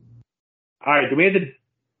touchdowns. All right. Do we have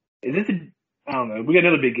I don't know. We got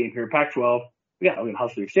another big game here. Pac-12. Yeah, we're going to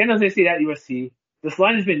hustle. San Jose State at USC. This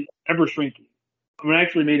line has been ever shrinking. I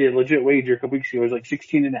actually made a legit wager a couple weeks ago. It was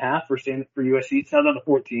 16.5 for USC. It's now down to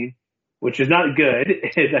 14, which is not good.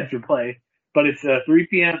 That's your play. But it's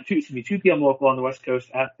 2 p.m. local on the West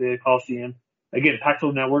Coast at the Coliseum. Again,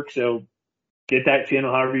 Pac-12 Network, so get that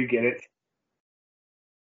channel however you get it.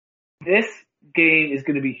 This game is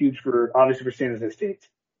going to be huge obviously for San Jose State.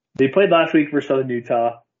 They played last week for Southern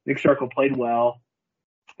Utah. Nick Starkel played well.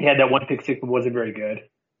 He had that 1 pick six that wasn't very good.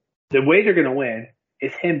 The way they're going to win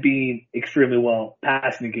is him being extremely well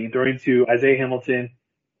passing the game, throwing to Isaiah Hamilton,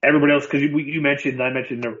 everybody else, because you mentioned, and I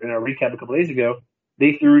mentioned in our recap a couple days ago,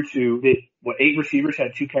 they threw to, 8 receivers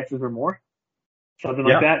had 2 catches or more? Something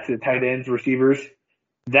like that, to the tight ends, receivers.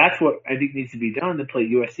 That's what I think needs to be done to play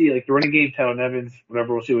USC. The running game, Tyler Nevins,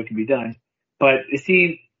 whatever, we'll see what can be done. But it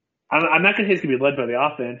seems, I'm not going to say it's going to be led by the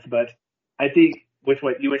offense, but I think with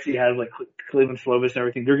what USC has, Cleveland Slovis and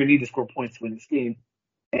everything, they're going to need to score points to win this game.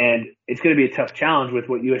 And it's going to be a tough challenge with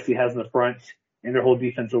what USC has in the front and their whole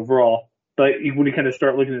defense overall. But when you kind of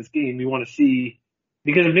start looking at this game, you want to see,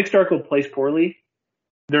 because if Nick Starkel plays poorly,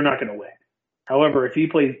 they're not going to win. However, if he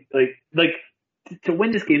plays, to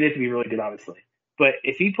win this game, they have to be really good, obviously. But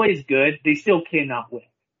if he plays good, they still cannot win,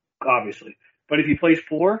 obviously. But if he plays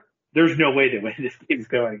poor, there's no way they win this game is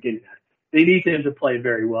going to get that. They need him to play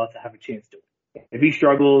very well to have a chance to win. If he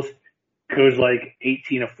struggles, goes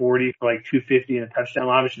 18 of 40 for 250 and a touchdown,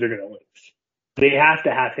 obviously they're going to lose. They have to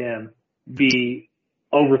have him be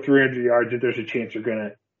over 300 yards if there's a chance they're going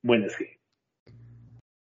to win this game.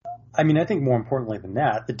 I mean, I think more importantly than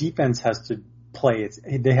that, the defense has to play.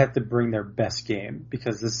 They have to bring their best game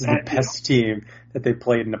because this is the best team that they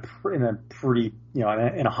played in a pretty,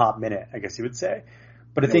 in a hot minute, I guess you would say.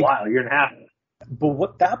 But I think, a year and a half. But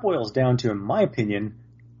what that boils down to, in my opinion,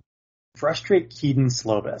 frustrate Kedon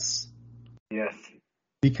Slovis. Yes.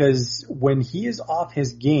 Because when he is off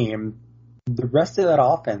his game, the rest of that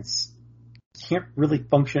offense can't really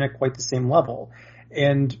function at quite the same level.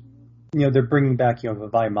 And, they're bringing back,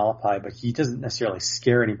 Vavae Malapai, but he doesn't necessarily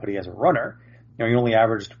scare anybody as a runner. He only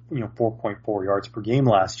averaged, 4.4 yards per game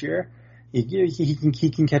last year.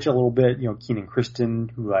 He can catch a little bit. Keenan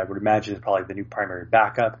Christon, who I would imagine is probably the new primary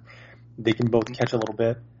backup, they can both catch a little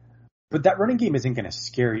bit. But that running game isn't going to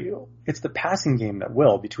scare you. It's the passing game that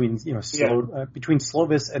will, between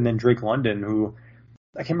Slovis and then Drake London, who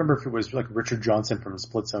I can't remember if it was Richard Johnson from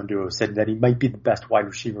Split Zone Duo said that he might be the best wide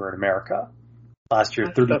receiver in America. Last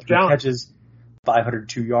year, 33 catches,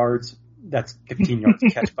 502 yards. That's 15 yards to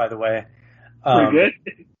catch, by the way. Pretty good.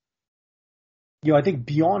 I think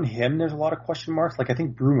beyond him, there's a lot of question marks. I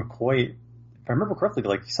think Brew McCoy, if I remember correctly,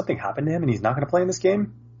 something happened to him and he's not going to play in this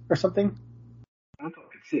game or something. I'm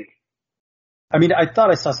fucking sick. I mean, I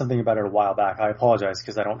thought I saw something about it a while back. I apologize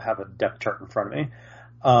because I don't have a depth chart in front of me.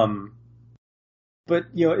 But,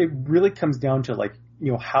 it really comes down to,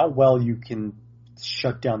 how well you can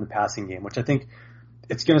shut down the passing game, which I think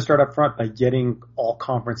it's going to start up front by getting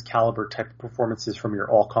all-conference caliber type of performances from your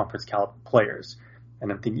all-conference caliber players.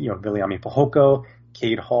 And I'm thinking, Viliami Pohoko,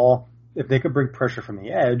 Cade Hall, if they could bring pressure from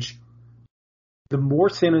the edge, the more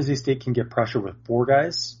San Jose State can get pressure with 4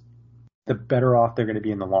 guys, the better off they're going to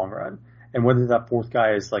be in the long run. And whether that 4th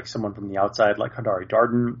guy is someone from the outside like Hadari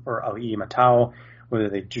Darden or Ali Matau, whether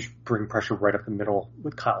they just bring pressure right up the middle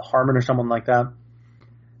with Kyle Harmon or someone like that,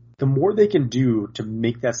 the more they can do to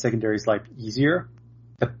make that secondary's life easier,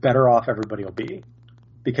 the better off everybody will be.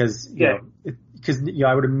 Because, you know,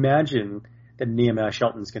 I would imagine that Nehemiah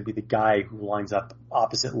Shelton's going to be the guy who lines up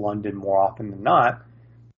opposite London more often than not.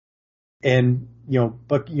 And,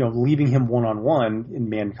 but leaving him one-on-one in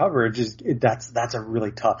man coverage that's a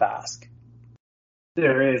really tough ask.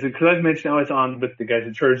 There is. Because I've mentioned I was on with the guys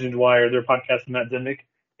at Trojan Wire, their podcast, Matt Zimnick,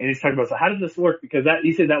 and he's talking about, so how does this work? Because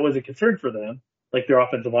he said that was a concern for them, like their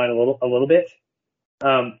offensive line a little bit.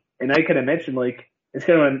 And I kind of mentioned, like, it's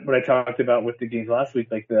kind of what I talked about with the games last week,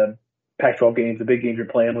 like the Pac-12 games, the big games you're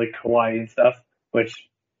playing, like Hawaii and stuff, which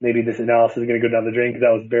maybe this analysis is going to go down the drain because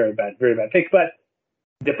that was very bad pick. But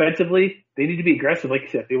defensively, they need to be aggressive, like you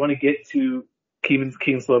said. If they want to get to Keegan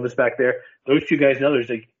Slovis back there, those two guys and others,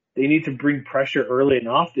 like, they need to bring pressure early and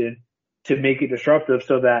often to make it disruptive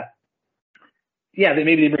so that,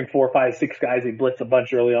 maybe they bring 4, 5, 6 guys, they blitz a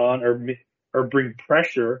bunch early on or bring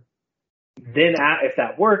pressure. Then if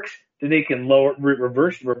that works, then they can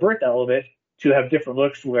revert that a little bit to have different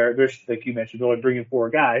looks where there's, like you mentioned, they're only bringing 4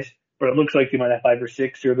 guys, but it looks like they might have 5 or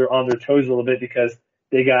 6 or they're on their toes a little bit because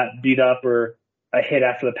they got beat up or a hit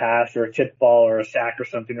after the pass or a tip ball or a sack or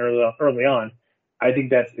something early on. I think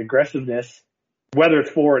that's aggressiveness. Whether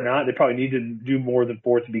it's 4 or not, they probably need to do more than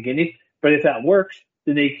 4 at the beginning. But if that works,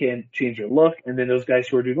 then they can change their look. And then those guys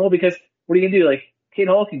who are doing well, because what are you going to do? Like, Kane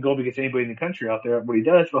Hall can go up against anybody in the country out there, what he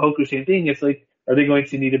does. But Hoku, same thing. It's like, are they going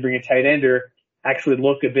to need to bring a tight end or actually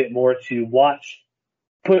look a bit more to watch,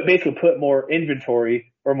 put more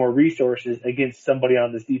inventory or more resources against somebody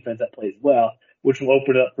on this defense that plays well, which will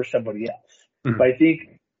open it up for somebody else. Mm-hmm. But I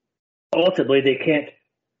think ultimately they can't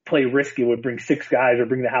play risky with bring 6 guys or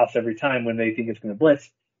bring the house every time when they think it's going to blitz.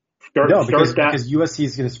 Because USC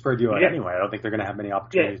is going to spread you out anyway. I don't think they're going to have many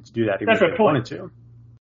opportunities to do that. That's my point.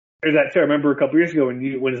 There's that too. I remember a couple years ago when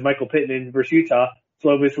it was Michael Pittman versus Utah,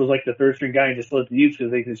 Slovis was like the 3rd string guy and just let the Utes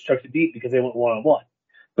because they just chucked it deep because they went one-on-one.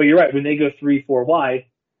 But you're right. When they go 3, 4 wide,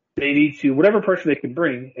 they need to, whatever person they can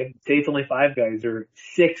bring, and say it's only 5 guys or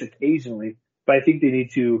 6 occasionally, but I think they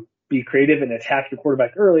need to be creative and attack the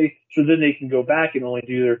quarterback early so then they can go back and only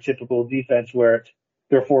do their typical defense where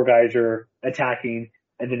their 4 guys are attacking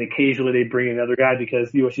and then occasionally they bring in another guy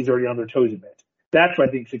because USC's already on their toes a bit. That's what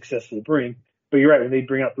I think success will bring. But you're right, when they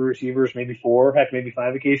bring out 3 receivers, maybe 4, heck, maybe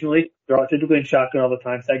 5 occasionally, they're all typically in shotgun all the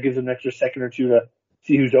time, so that gives them an extra second or 2 to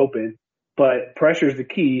see who's open. But pressure is the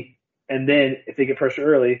key, and then if they get pressure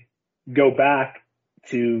early, go back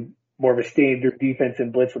to more of a standard defense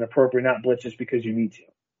and blitz when appropriate, not blitz just because you need to.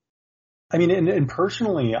 I mean, and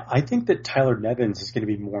personally, I think that Tyler Nevins is going to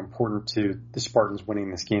be more important to the Spartans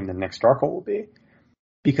winning this game than Nick Starkel will be.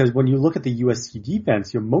 Because when you look at the USC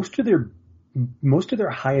defense, most of their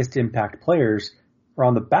highest impact players are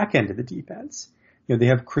on the back end of the defense. They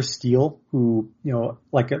have Chris Steele, who,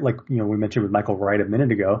 like we mentioned with Michael Wright a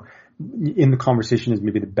minute ago, in the conversation is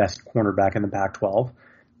maybe the best cornerback in the Pac-12.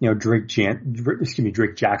 Drake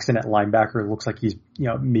Jackson at linebacker looks like he's,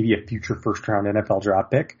 maybe a future first round NFL draft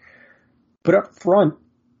pick. But up front,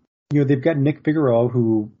 they've got Nick Figueroa,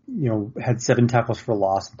 who, had 7 tackles for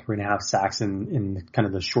loss and 3.5 sacks in kind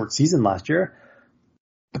of the short season last year.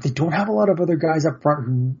 But they don't have a lot of other guys up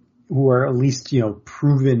front who are at least,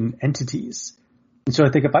 proven entities. And so I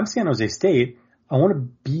think if I'm San Jose State, I want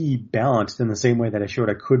to be balanced in the same way that I showed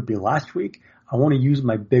I could be last week. I want to use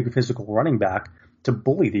my big physical running back to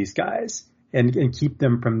bully these guys and keep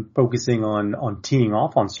them from focusing on teeing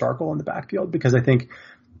off on Starkel in the backfield. Because I think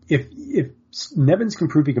if Nevins can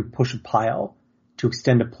prove he can push a pile to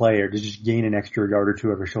extend a play or to just gain an extra yard or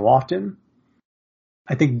 2 every so often,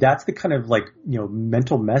 I think that's the kind of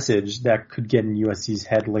mental message that could get in USC's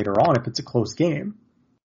head later on if it's a close game.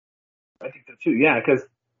 I think so too, yeah, because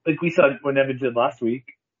like we saw what Nevins did last week.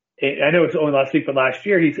 I know it's only last week, but last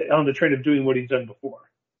year he's on the trend of doing what he's done before.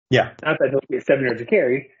 Yeah. Not that he'll get 7 yards a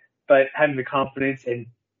carry, but having the confidence and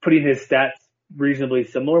putting his stats reasonably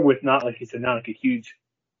similar with not, like he said, not like a huge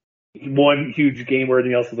game where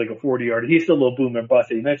everything else is like a 40-yard. He's still a little boom and bust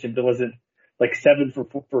that you mentioned. There wasn't like 7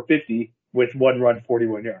 for 50 with 1 run,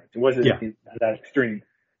 41 yards. It wasn't that extreme.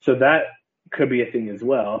 So that could be a thing as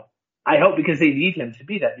well. I hope because they need him to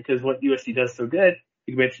be that, because what USC does so good,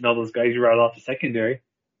 you mentioned all those guys you rattled off the secondary,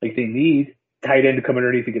 like they need tight end to come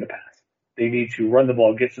underneath and get a pass. They need to run the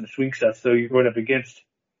ball, get some swing stuff. So you're going up against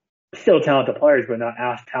still talented players, but not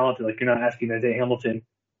as talented. Like you're not asking Isaiah Hamilton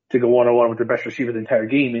to go one-on-one with their best receiver the entire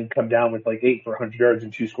game and come down with like 8 for 100 yards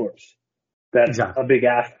and 2 scores. That's a big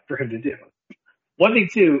ask for him to do. One thing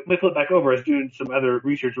too, let me flip back over. I was doing some other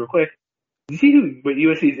research real quick. Do you see what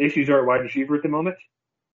USC's issues are at wide receiver at the moment?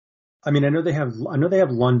 I mean, I know they have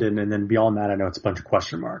London, and then beyond that, I know it's a bunch of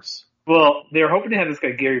question marks. Well, they were hoping to have this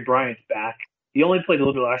guy Gary Bryant back. He only played a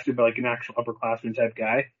little bit last year, but like an actual upperclassman type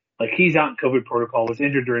guy. Like he's out in COVID protocol, was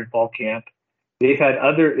injured during fall camp. They have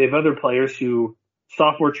other players who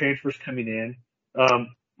sophomore transfers coming in.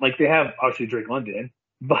 Like they have obviously Drake London,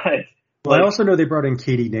 but well, I also know they brought in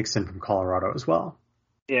Katie Nixon from Colorado as well.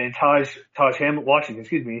 Yeah, and Taj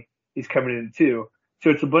Washington, he's coming in too. So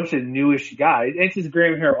it's a bunch of newish guys. And it's his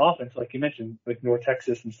Graham Harrell offense, like you mentioned, like North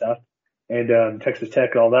Texas and stuff, and Texas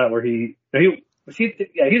Tech and all that. Where he was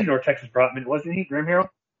North Texas Brotman, wasn't he? Graham Harrell.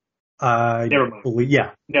 Never mind.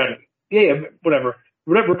 Yeah. No. Yeah, whatever.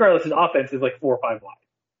 Regardless, his offense is like 4 or 5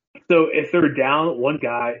 wide. So if they're down one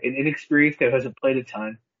guy, an inexperienced guy who hasn't played a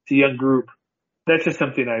ton, it's a young group. That's just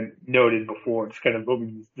something I noted before. It's kind of what we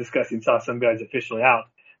were discussing. Saw some guys officially out,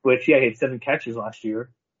 which he had 7 catches last year,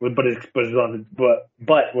 but was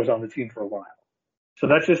on the team for a while. So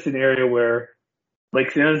that's just an area where, like,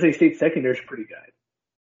 San Jose State secondary is pretty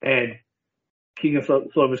good, and Keegan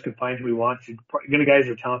Slovis can find who he wants. Guys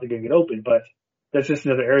are talented, going to get open, but that's just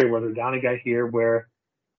another area where they're down a guy here where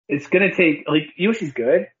it's going to take, like, USC's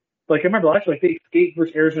good. Like, I remember last year, like, they skate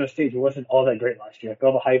versus Arizona State. It wasn't all that great last year. Like,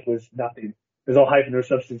 all the hype was nothing. There's all hype and no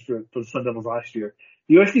substance for the Sun Devils last year.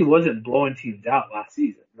 USC wasn't blowing teams out last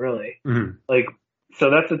season, really. Mm-hmm. Like, so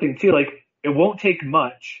that's the thing, too. Like, it won't take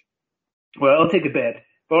much. Well, it'll take a bit.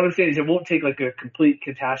 But what I'm saying is it won't take, like, a complete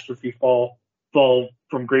catastrophe fall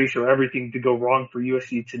from grace or everything to go wrong for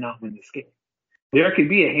USC to not win this game. There could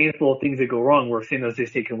be a handful of things that go wrong where San Jose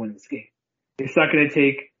State can win this game. It's not going to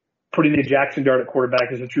take putting in Jackson Dart at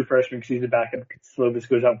quarterback as a true freshman because he's a backup because Slovis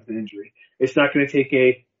goes out with an injury. It's not going to take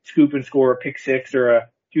a scoop and score, a pick six, or a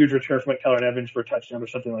huge return from Keller Evans for a touchdown or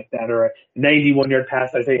something like that, or a 91-yard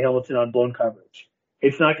pass Isaiah Hamilton on blown coverage.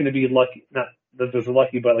 It's not going to be lucky, not that those are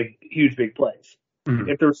lucky, but like huge big plays. Mm-hmm.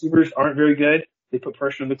 If the receivers aren't very good, they put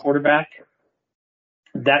pressure on the quarterback.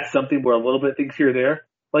 That's something where a little bit of things here or there.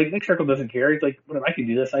 Like, Nick Circle doesn't care. He's like, whatever, I can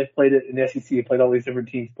do this. I've played it in the SEC. I played all these different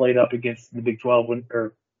teams, played up against the Big 12,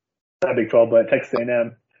 or not Big 12, but Texas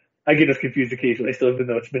A&M. I get us confused occasionally, still, even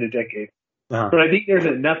though it's been a decade. Uh-huh. But I think there's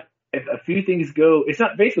enough, if a few things go, it's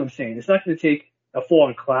not, basically what I'm saying, it's not going to take a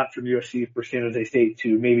full-on collapse from USC for San Jose State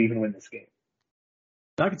to maybe even win this game.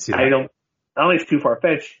 I can see that. I don't think it's too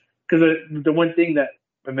far-fetched, because the one thing that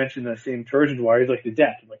I mentioned the same Trojans wire is like the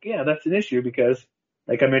depth. I'm like, yeah, that's an issue because,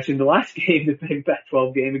 like I mentioned the last game, the big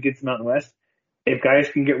Pac-12 game against Mountain West, if guys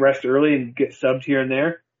can get rest early and get subbed here and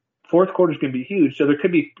there, fourth quarter is going to be huge. So there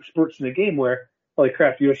could be spurts in the game where, holy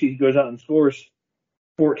crap, USC goes out and scores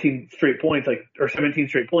 14 straight points, or 17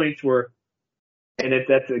 straight points, and if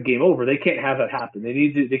that's a game over, they can't have that happen.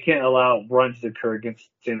 They can't allow runs to occur against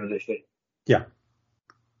San Jose State. Yeah.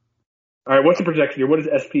 All right, what's the projection here? What does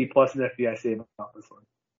SP plus and FBI say about this one?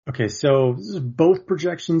 Okay, so both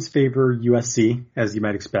projections favor USC, as you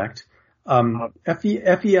might expect.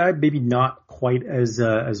 FEI maybe not quite as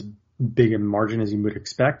big a margin as you would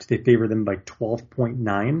expect. They favor them by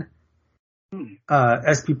 12.9.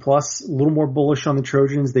 SP Plus, a little more bullish on the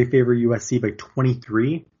Trojans. They favor USC by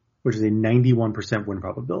 23, which is a 91% win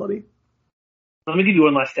probability. Let me give you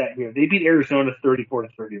one last stat here. They beat Arizona 34-30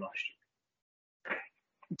 last year.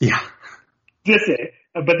 Yeah. Just say.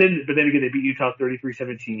 But then again, they beat Utah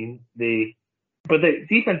 33-17. But the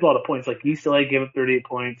defense blew out of points. Like UCLA gave up 38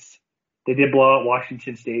 points. They did blow out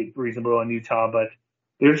Washington State reasonable on Utah, but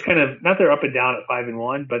they're just kind of, not they're up and down at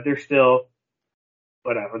 5-1, but they're still,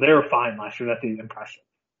 whatever. They were fine last year. Nothing impressive.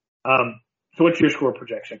 So what's your score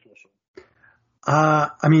projection for this one?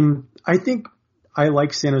 I mean, I think I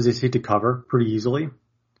like San Jose State to cover pretty easily.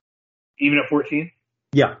 Even at 14?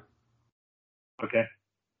 Yeah. Okay.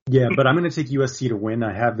 Yeah, but I'm going to take USC to win.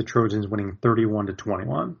 I have the Trojans winning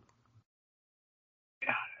 31-21.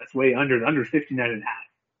 Yeah, that's way under 59.5.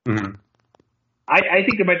 Mm-hmm. I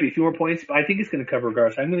think there might be a few more points, but I think it's going to cover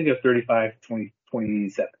regardless. I'm going to go 35-27.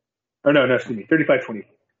 Or no, excuse me, 35-24.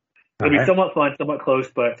 It'll be somewhat fun, somewhat close,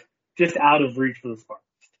 but just out of reach for the Spartans.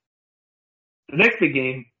 The next big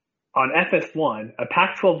game on FS1, a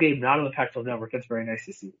Pac-12 game not on the Pac-12 network. That's very nice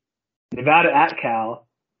to see. Nevada at Cal.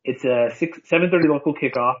 It's a 7:30 local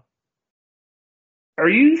kickoff. Are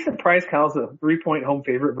you surprised Cal's a 3-point home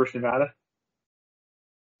favorite versus Nevada?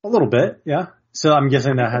 A little bit, yeah. So I'm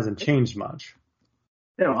guessing that hasn't changed much.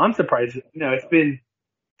 No, I'm surprised. No, it's been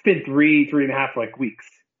 3.5 weeks.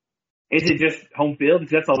 Is it just home field?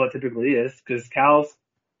 Because that's all that typically is. Because Cal's,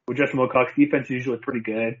 with Justin Wilcox, defense is usually pretty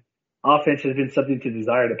good. Offense has been something to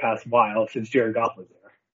desire the past while since Jared Goff was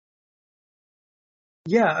there.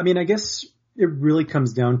 Yeah, I mean, I guess it really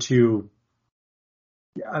comes down to,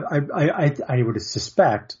 I would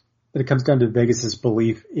suspect that it comes down to Vegas's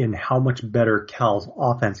belief in how much better Cal's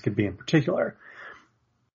offense could be in particular.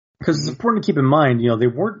 Because it's important to keep in mind, they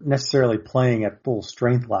weren't necessarily playing at full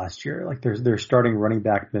strength last year. Like their starting running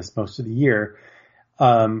back missed most of the year.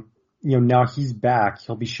 Now he's back.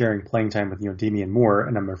 He'll be sharing playing time with, Damian Moore,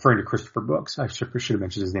 and I'm referring to Christopher Brooks. I should have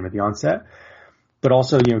mentioned his name at the onset. But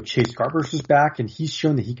also, Chase Garbers is back, and he's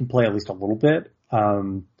shown that he can play at least a little bit.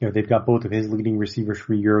 They've got both of his leading receivers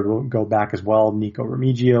from a year ago back as well, Nico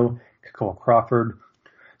Remigio, Kakoa Crawford.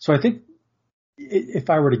 So I think if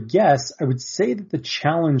I were to guess, I would say that the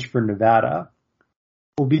challenge for Nevada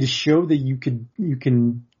will be to show that you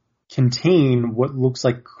can contain what looks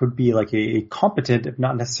like could be like a competent, if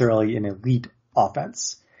not necessarily an elite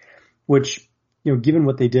offense, which, given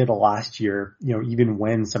what they did last year, even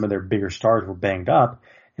when some of their bigger stars were banged up,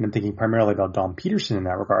 and I'm thinking primarily about Dom Peterson in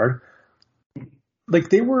that regard,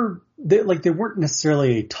 they weren't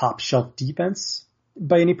necessarily a top shelf defense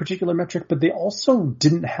by any particular metric, but they also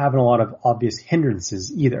didn't have a lot of obvious hindrances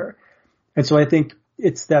either. And so I think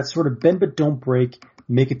it's that sort of bend but don't break,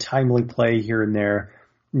 make a timely play here and there,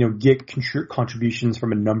 get contributions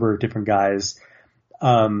from a number of different guys.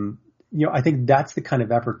 I think that's the kind of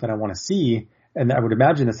effort that I want to see. And I would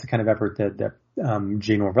imagine that's the kind of effort that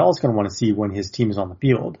Jay Norvell is going to want to see when his team is on the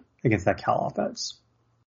field against that Cal offense.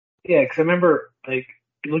 Yeah, because I remember,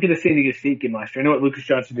 look at the San Diego State game last year. I know what Lucas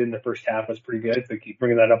Johnson did in the first half was pretty good, so I keep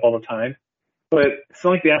bringing that up all the time. But it's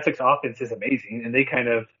not like the Aztecs offense is amazing, and they kind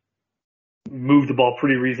of moved the ball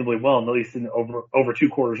pretty reasonably well, at least in over 2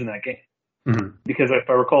 quarters in that game. Mm-hmm. Because if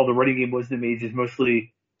I recall, the running game wasn't amazing. It's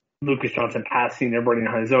mostly Lucas Johnson passing, they're running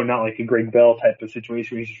on his own, not like a Greg Bell type of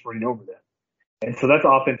situation where he's just running over them. And so that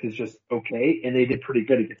offense is just okay, and they did pretty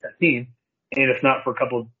good against that team. And if not for a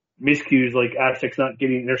couple of miscues, like Aztecs not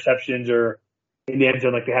getting interceptions or in the end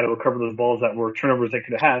zone, like they had to recover those balls that were turnovers they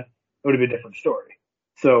could have had, it would have been a different story.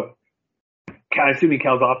 So, assuming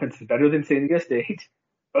Cal's offense is better than San Diego State,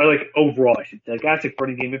 or overall, I should say. Aztecs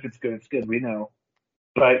running game, if it's good, it's good. We know.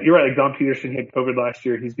 But you're right, Dom Peterson had COVID last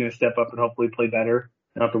year. He's going to step up and hopefully play better.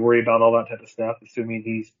 Not have to worry about all that type of stuff, assuming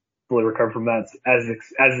he's fully recovered from that as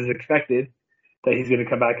is expected, that he's going to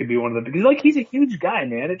come back and be one of them. Because, he's a huge guy,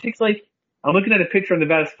 man. It takes, I'm looking at a picture on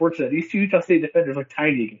Nevada Sportsnet. These 2 Utah State defenders look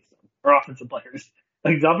tiny against them, or offensive players.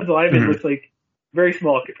 His offensive lineman looks very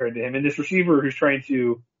small compared to him. And this receiver who's trying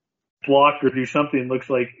to block or do something looks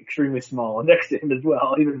extremely small next to him as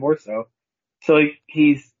well, even more so. So,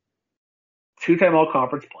 he's 2-time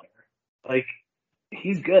all-conference player.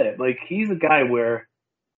 He's good. He's a guy where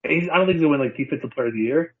I don't think he's going to win defensive player of the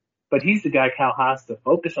year, but he's the guy Cal has to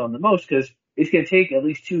focus on the most because it's going to take at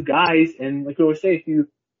least 2 guys. And like we always say,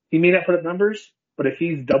 he may not put up numbers, but if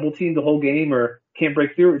he's double teamed the whole game or can't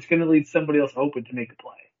break through, it's going to leave somebody else open to make a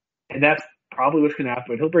play. And that's probably what's going to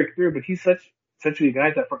happen. He'll break through, but he's essentially a guy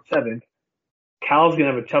at that front 7. Cal's going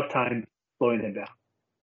to have a tough time slowing him down.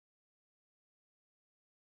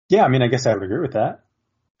 Yeah, I guess I would agree with that.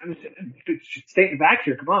 I'm just stating back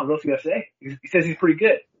here. Come on, what else you got to say? He says he's pretty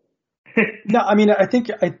good. No, I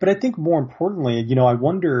think more importantly, I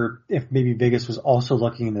wonder if maybe Vegas was also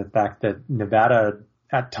looking at the fact that Nevada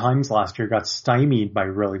at times last year got stymied by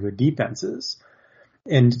really good defenses.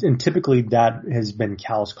 And typically that has been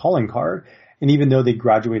Cal's calling card. And even though they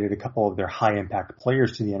graduated a couple of their high impact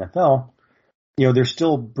players to the NFL, they're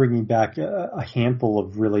still bringing back a handful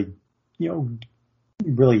of really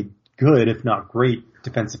good, if not great,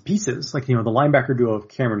 defensive pieces. The linebacker duo of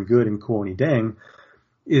Cameron Good and Kuoni Deng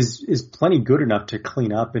is plenty good enough to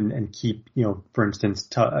clean up and keep, for instance,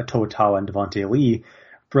 To'otawa and Devontae Lee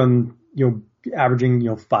from, averaging, the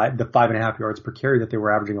 5.5 yards per carry that they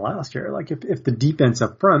were averaging last year. If the defense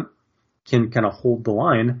up front can kind of hold the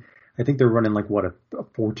line, I think they're running a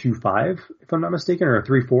 4-2-5, if I'm not mistaken, or a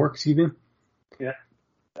 3-4, excuse me. Yeah.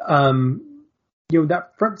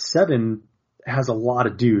 That front 7 has a lot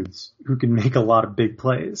of dudes who can make a lot of big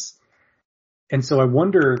plays. And so I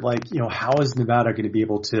wonder, how is Nevada going to be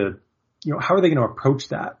able to, how are they going to approach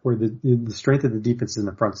that where the strength of the defense is in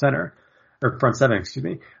the front 7, excuse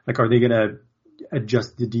me. Are they going to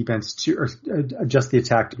adjust the defense or adjust the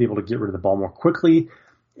attack to be able to get rid of the ball more quickly?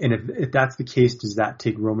 And if that's the case, does that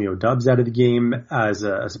take Romeo Doubs out of the game as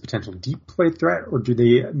a potential deep play threat, or do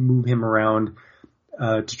they move him around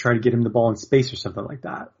to try to get him the ball in space or something like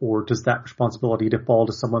that? Or does that responsibility fall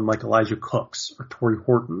to someone like Elijah Cooks or Torrey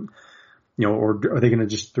Horton? Or are they going to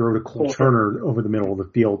just throw to Cole Turner over the middle of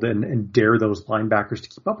the field and dare those linebackers to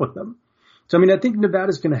keep up with them? So, I think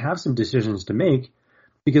Nevada's going to have some decisions to make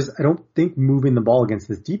because I don't think moving the ball against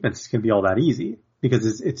this defense is going to be all that easy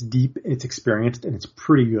because it's deep, it's experienced, and it's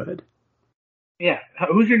pretty good. Yeah.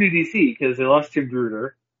 Who's your new DC? Because they lost Tim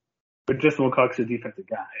Gruder, but Justin Wilcox is a defensive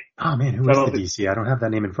guy. Oh, man, who is the DC? I don't have that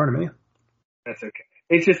name in front of me. That's okay.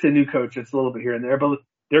 It's just a new coach. It's a little bit here and there. But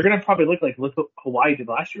they're going to probably look what Hawaii did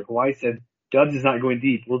last year. Hawaii said, Dubs is not going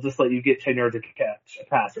deep. We'll just let you get 10 yards a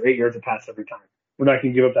pass or 8 yards a pass every time. We're not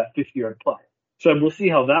going to give up that 50-yard play. So we'll see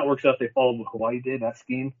how that works out if they follow what Hawaii did, that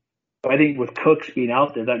scheme. But I think with Cooks being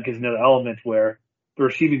out there, that gives another element where the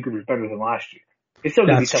receiving group is better than last year. It's still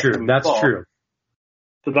going to be tough. That's true.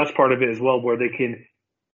 So that's part of it as well, where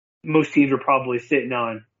most teams are probably sitting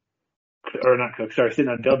on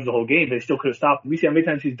Dubs the whole game. They still could have stopped him. We see how many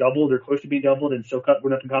times he's doubled or close to being doubled and still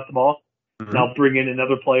went up and caught the ball. Mm-hmm. Now bring in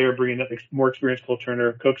another player, bring in a more experienced Cole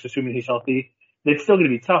Turner, Cooks, assuming he's healthy. It's still going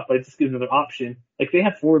to be tough, but it just gives another option. Like, they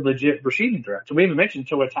have 4 legit receiving threats. So we haven't mentioned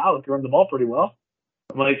Tua Tagovailoa can run the ball pretty well.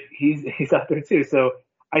 Like, he's out there too. So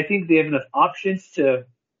I think they have enough options to,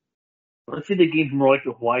 let's say the game's more like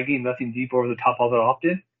the Hawaii game, nothing deep over the top all that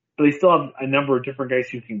often, but they still have a number of different guys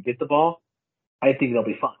who can get the ball. I think they'll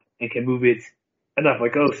be fine and can move it enough.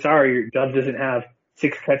 Like, oh, sorry, your Dubs doesn't have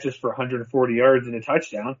 6 catches for 140 yards and a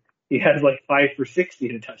touchdown. He has like 5 for 60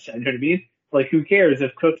 and a touchdown. You know what I mean? Like, who cares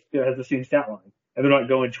if Cook has the same stat line and they're not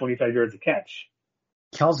going 25 yards a catch?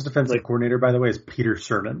 Cal's defensive coordinator, by the way, is Peter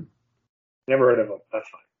Sherman. Never heard of him. That's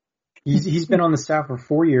fine. He's been on the staff for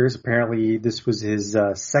 4 years. Apparently, this was his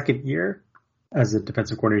second year as a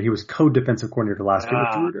defensive coordinator. He was co-defensive coordinator last year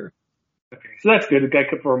with Reuter. Okay, so that's good. The guy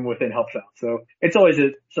from within helps out. So it's always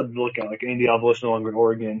something to look at, like Indianapolis no longer in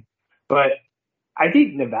Oregon. But I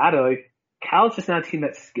think Nevada, like, Cal's just not a team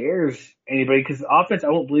that scares anybody because the offense, I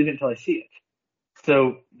won't believe it until I see it.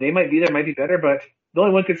 So they might be there, might be better, but the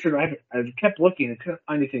only one concern I've kept looking and couldn't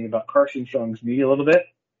find anything about Carson Strong's knee a little bit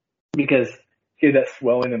because he had that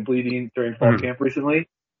swelling and bleeding during fall camp recently.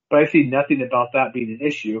 But I see nothing about that being an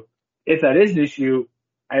issue. If that is an issue,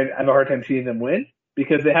 I have a hard time seeing them win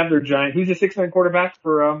because they have their giant. Who's the 6'9" quarterback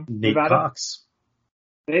for Nate Nevada? Cox.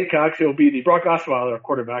 Nate Cox will be the Brock Osweiler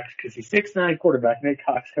quarterback because he's 6'9" quarterback. Nate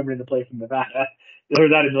Cox coming into play from Nevada. You'll hear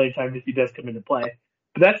that a million times if he does come into play.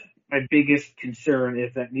 But that's my biggest concern.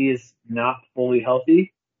 If that knee is not fully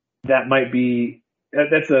healthy, that might be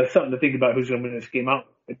that's something to think about. Who's going to win this game out,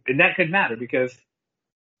 and that could matter because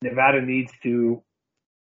Nevada needs to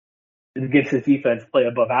against his defense play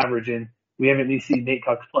above average, and we haven't seen Nate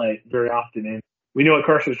Cox play very often. And we know what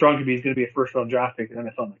Carson Strong could be. He's going to be a first-round draft pick in the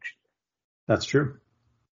NFL next year. That's true.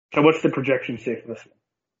 So what's the projection say for this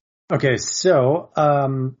one? Okay, so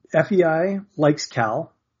FEI likes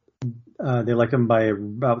Cal. They like him by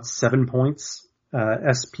about 7 points.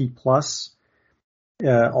 SP Plus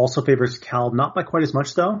also favors Cal, not by quite as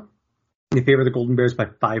much though. They favor the Golden Bears by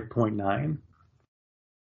 5.9.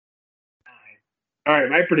 All right,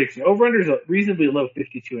 my prediction. Over-under is a reasonably low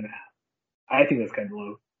 52.5. I think that's kind of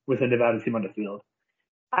low with a Nevada team on the field.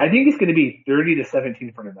 I think it's going to be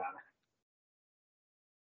 30-17 for Nevada.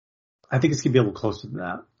 I think it's going to be a little closer than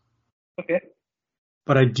that. Okay.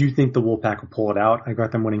 But I do think the Wolfpack will pull it out. I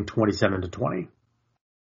got them winning 27-20.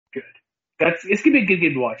 Good. It's going to be a good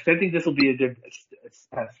game to watch. I think this will be a good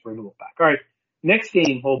test for the Wolfpack. All right, next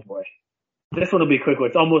game. Oh boy, this one will be a quick one.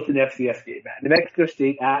 It's almost an FCS game. New Mexico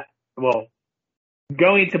State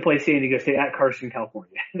going to play San Diego State at Carson,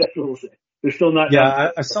 California. That's what we'll say. They're still not. Yeah,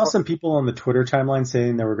 I saw some people on the Twitter timeline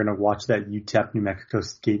saying they were going to watch that UTEP New Mexico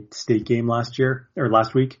State game last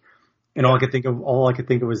week. And all I could think of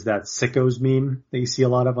was that sickos meme that you see a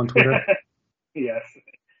lot of on Twitter. Yes.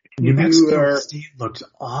 New Mexico State looked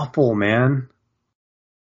awful, man.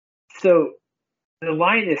 So the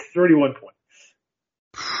line is 31 points.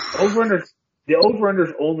 The over-under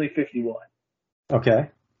is only 51. Okay.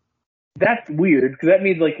 That's weird because that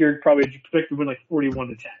means like you're probably expected to win like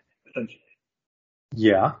 41-10, essentially.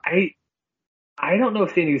 Yeah. I don't know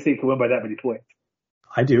if San Diego State can win by that many points.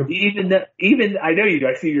 I do. Even I know you do.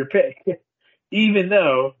 I see your pick. Even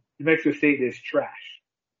though New Mexico State is trash.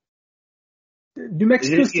 New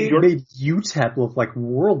Mexico State made UTEP look like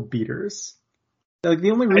world beaters. Like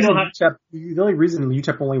the only reason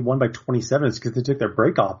UTEP only won by 27 is because they took their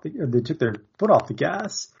they took their foot off the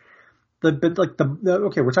gas.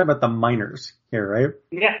 Okay, we're talking about the minors here, right?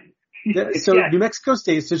 Yeah. So New Mexico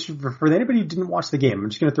State, so for anybody who didn't watch the game, I'm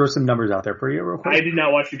just going to throw some numbers out there for you real quick. I did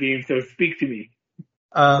not watch the game, so speak to me.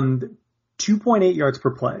 2.8 yards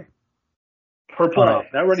per play. Per play,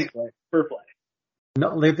 not running play. Per play.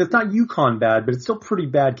 No, that's not UConn bad, but it's still pretty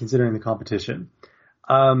bad considering the competition.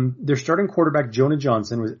 Their starting quarterback, Jonah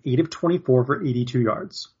Johnson, was 8 of 24 for 82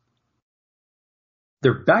 yards.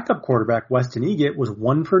 Their backup quarterback, Weston Eget, was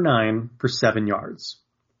 1 for 9 for 7 yards.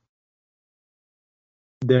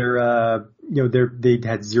 They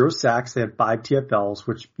had 0 sacks. They had 5 TFLs,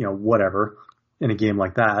 which, whatever in a game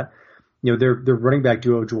like that. Their running back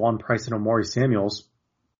duo, Juwan Price and Omari Samuels,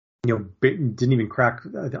 didn't even crack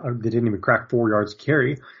 4 yards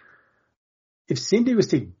carry. if San Diego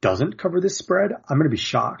State doesn't cover this spread, I'm going to be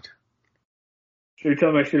shocked. So you're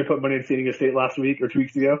telling me I should have put money in San Diego State last week or 2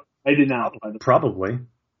 weeks ago? I did not. Probably.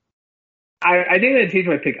 I think I changed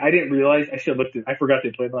my pick. I didn't realize I should have looked at. I forgot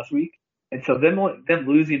they played last week, and so them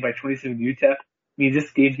losing by 27 to UTEP means this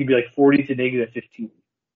game's gonna be like 40 to negative 15.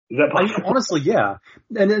 Is that possible? Honestly, yeah.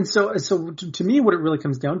 And so to me, what it really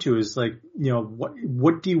comes down to is like,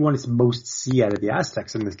 what do you want to most see out of the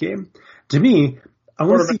Aztecs in this game? To me, I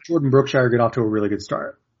want to see Jordan Brookshire get off to a really good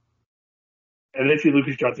start. And then see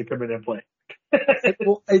Lucas Johnson come in and play.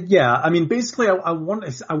 Well, yeah. I mean, basically, I want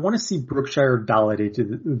to see Brookshire validate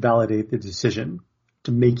the decision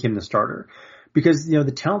to make him the starter, because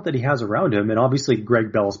the talent that he has around him, and obviously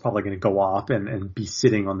Greg Bell is probably going to go off and be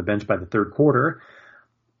sitting on the bench by the third quarter.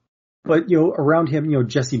 But around him,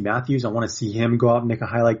 Jesse Matthews, I want to see him go out and make a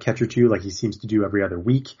highlight catch or two, like he seems to do every other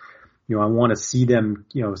week. I want to see them,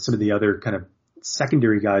 some of the other kind of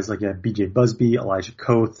secondary guys like BJ Busby, Elijah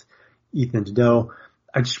Koth, Ethan Dedeaux.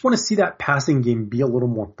 I just want to see that passing game be a little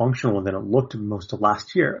more functional than it looked most of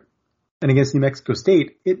last year. And against New Mexico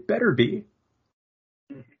State, it better be.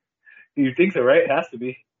 You think so, right? It has to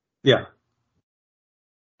be. Yeah.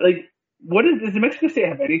 Like, does New Mexico State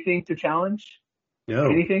have anything to challenge? No.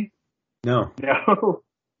 Anything? No. No.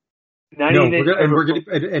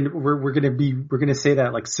 We're gonna say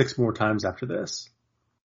that like 6 more times after this.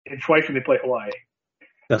 And twice when they play Hawaii.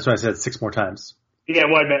 That's what I said, 6 more times. Yeah,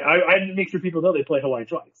 well, I make sure people know they play Hawaii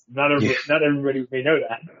twice. Not everybody may know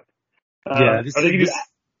that.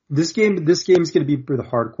 This game is going to be for the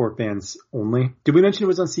hardcore fans only. Did we mention it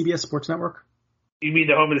was on CBS Sports Network? You mean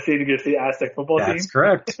the home of the San Diego State Aztec football team? That's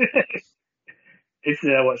correct. It's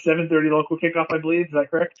 7:30 local kickoff, I believe. Is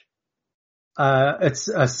that correct? It's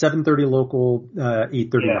 7:30 local,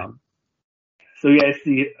 8:30 Mountain. So yeah,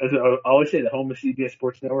 as I always say, the home of CBS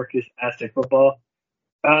Sports Network is Aztec football.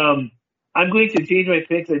 I'm going to change my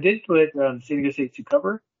picks. I did put San Diego State to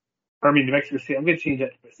cover. New Mexico State. I'm going to change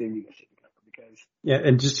that to San Diego State to cover because. Yeah,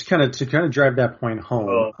 and just to kind of drive that point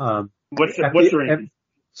home. What's the ranking?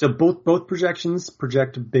 So both projections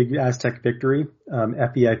project a big Aztec victory.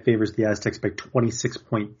 FEI favors the Aztecs by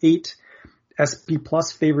 26.8. SP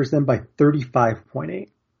Plus favors them by 35.8,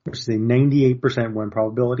 which is a 98% win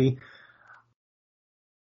probability.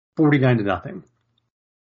 49-0.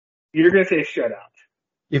 You're going to say shutout.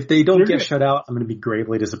 If they don't get shut out, I'm going to be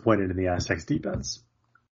gravely disappointed in the Aztecs defense.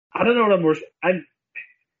 I don't know what I'm worse.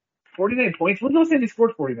 49 points? When did I say they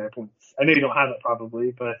scored 49 points? I know you don't have it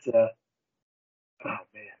probably, but oh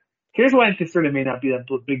man. Here's why I'm concerned it may not be that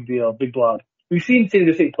big deal, big blowout. We've seen San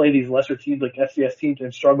Diego State play these lesser teams like FCS teams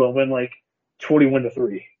and struggle and win like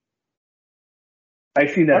 21-3.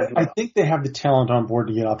 I've seen that as well. I think they have the talent on board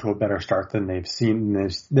to get off to a better start than they've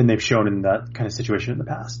shown in that kind of situation in the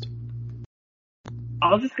past.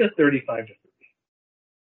 I'll just go 35-3.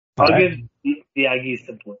 I'll give the Aggies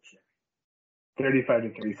some points there.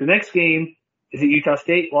 35-3. So next game is it Utah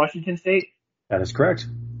State, Washington State? That is correct.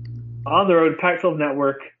 On the road, Pac-12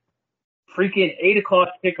 Network, freaking 8 o'clock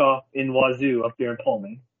kickoff in Wazoo up there in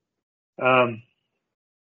Pullman.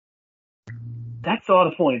 That's a lot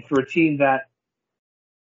of points for a team that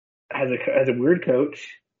has a weird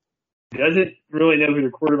coach, doesn't really know who their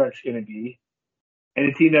quarterback's going to be, and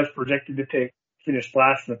a team that's projected to finish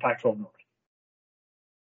last in the Pac-12 North.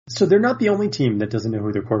 So they're not the only team that doesn't know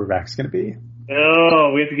who their quarterback's going to be.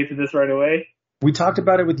 Oh, we have to get to this right away? We talked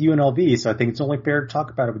about it with UNLV, so I think it's only fair to talk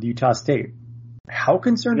about it with Utah State. How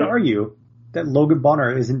concerned are you that Logan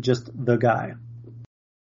Bonner isn't just the guy?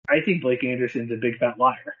 I think Blake Anderson's a big fat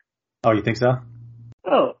liar. Oh, you think so?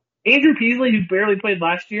 Oh, Andrew Peasley, who barely played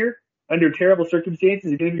last year under terrible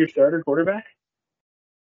circumstances, is going to be your starter quarterback?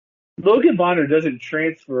 Logan Bonner doesn't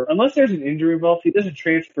transfer, unless there's an injury involved, he doesn't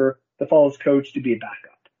transfer to follow his coach to be a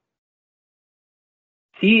backup.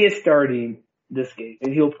 He is starting this game,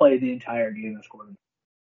 and he'll play the entire game as quarterback.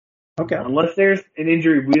 Okay. Unless there's an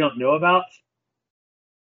injury we don't know about,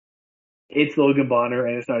 it's Logan Bonner,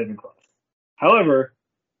 and it's not even close. However,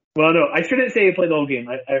 well, no, I shouldn't say he played the whole game.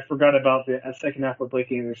 I forgot about the second half what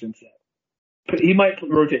Blake Anderson said. But he might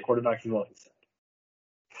rotate quarterbacks as well, he said.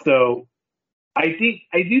 So, I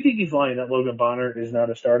do think he's lying that Logan Bonner is not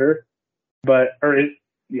a starter,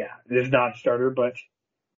 is not a starter, but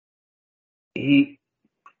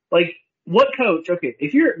what coach, okay,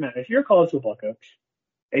 if you're a college football coach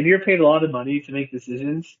and you're paid a lot of money to make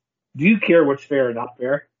decisions, do you care what's fair or not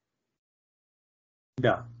fair?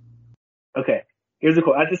 No. Okay, here's the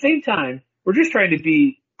quote. At the same time, we're just trying to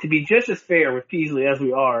be just as fair with Peasley as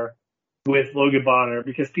we are with Logan Bonner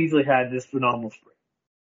because Peasley had this phenomenal spring.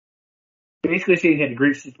 Basically saying he had a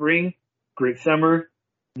great spring, great summer,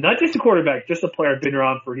 Not just a quarterback, just a player I've been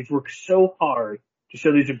around for. He's worked so hard to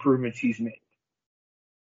show these improvements he's made.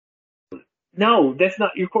 No, that's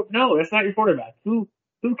not your quarterback. Who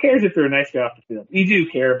cares if they're a nice guy off the field? You do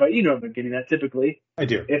care, but you know what I'm getting at typically. I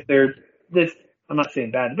do. If they're this, I'm not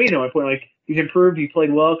saying bad, but you know my point. Like, he's improved, he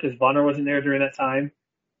played well because Bonner wasn't there during that time.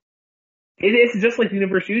 It's just like the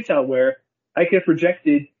University of Utah, where I could have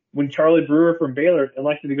projected when Charlie Brewer from Baylor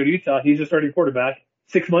elected to go to Utah, he's a starting quarterback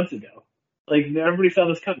 6 months ago. Like, everybody saw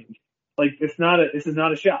this coming. Like, this is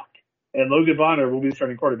not a shock. And Logan Bonner will be the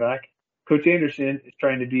starting quarterback. Coach Anderson is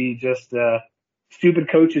trying to be just stupid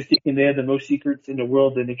coaches thinking they have the most secrets in the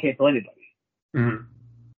world and they can't tell anybody. Mm-hmm.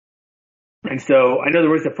 And so I know there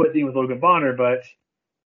was a foot thing with Logan Bonner, but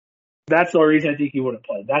that's the only reason I think he would have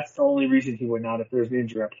played. That's the only reason he would not if there's an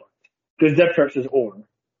injury up front. Because depth chart says or.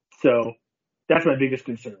 So that's my biggest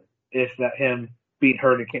concern, is that him being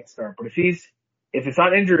hurt and can't start. But if it's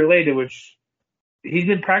not injury related, which he's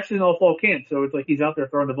been practicing all fall camp, so it's like he's out there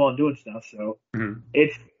throwing the ball and doing stuff. So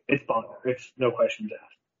it's Bonner. It's no questions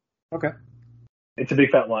asked. Okay. It's a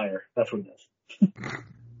big fat liar. That's what it is.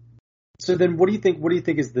 So then what do you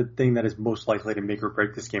think is the thing that is most likely to make or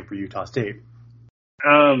break this game for Utah State?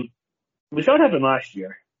 We saw it happen last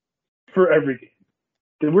year for every game.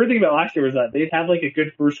 The weird thing about last year was that they'd have like a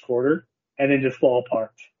good first quarter and then just fall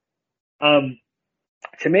apart.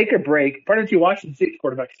 To make or break, part of the Washington State's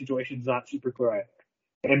quarterback situation is not super clear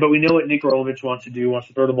either. But we know what Nick Rolovich wants to do, wants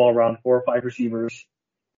to throw the ball around 4 or 5 receivers.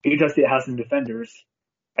 Utah State has some defenders.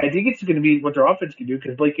 I think it's going to be what their offense can do,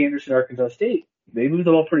 because Blake Anderson, Arkansas State, they move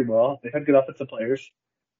the ball pretty well. They've had good offensive players.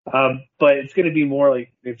 But it's going to be more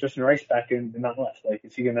like if Justin Rice back in and not less. Like, what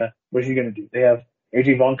is he going to do? They have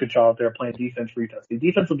AJ Vonkachaw out there playing defense for Utah State.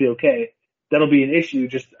 Defense will be okay. That'll be an issue,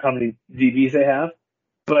 just how many DBs they have.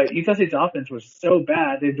 But Utah State's offense was so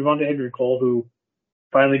bad. They have Devontae Henry-Cole, who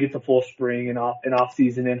finally gets a full spring and off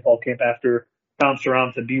season and fall camp after bounced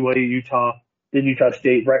around to BYU, Utah, then Utah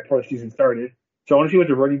State right before the season started. So I want to see what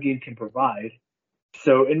the running game can provide.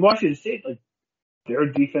 So in Washington State, like, their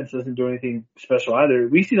defense doesn't do anything special either.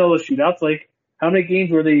 We've seen all those shootouts. Like, how many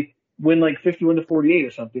games where they win like 51-48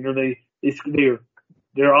 or something, or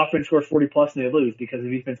their offense scores 40 plus and they lose because the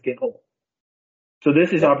defense can't hold. So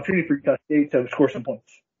this is an opportunity for Utah State to score some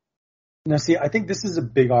points. Now, see, I think this is a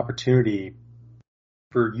big opportunity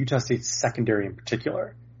for Utah State's secondary in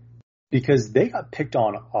particular, because they got picked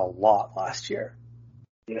on a lot last year.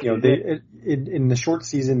 Yes, in the short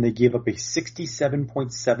season, they gave up a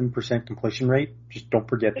 67.7% completion rate. Just don't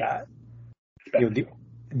forget that.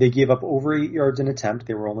 They gave up over 8 yards an attempt.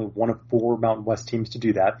 They were only one of 4 Mountain West teams to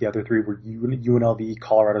do that. The other 3 were UNLV,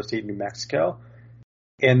 Colorado State, New Mexico.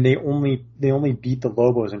 And they only beat the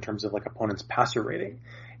Lobos in terms of like opponents' passer rating.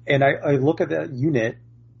 And I look at that unit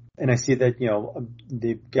and I see that,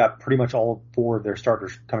 they've got pretty much all 4 of their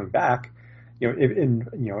starters coming back. If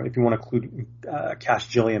you want to include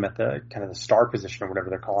Cash Gilliam at the kind of the star position or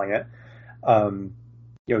whatever they're calling it,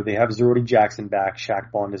 they have Zerody Jackson back,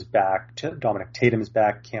 Shaq Bond is back, Dominic Tatum is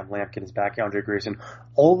back, Cam Lampkin is back, Andre Grayson.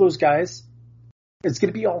 All of those guys, it's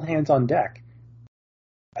going to be all hands on deck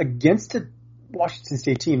against a Washington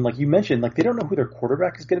State team, like you mentioned. Like, they don't know who their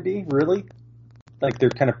quarterback is going to be, really. Like,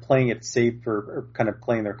 they're kind of playing it safe or kind of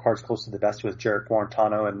playing their cards close to the vest with Jarrett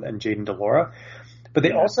Guarantano and Jaden DeLora. But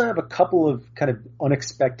they also have a couple of kind of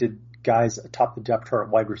unexpected guys atop the depth chart,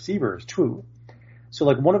 wide receivers, too. So,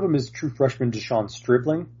 like, one of them is true freshman Deshaun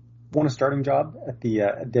Stribling, won a starting job at the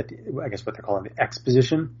I guess what they're calling the X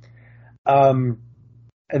position. And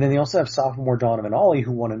then they also have sophomore Donovan Ollie,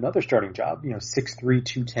 who won another starting job, 6'3",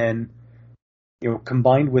 210,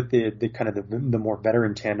 combined with the kind of the more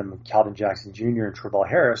veteran tandem of Calvin Jackson Jr. and Travell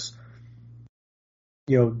Harris.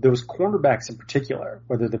 Those cornerbacks in particular,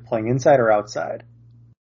 whether they're playing inside or outside,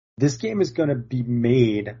 this game is going to be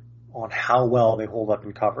made on how well they hold up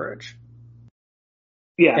in coverage.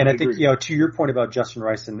 Yeah, and I think, to your point about Justin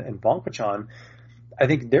Rice and Vonkachaw, I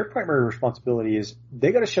think their primary responsibility is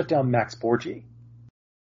they got to shut down Max Borgi,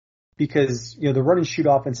 because, the run and shoot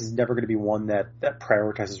offense is never going to be one that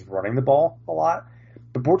prioritizes running the ball a lot.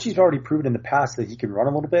 But Borgi's already proven in the past that he can run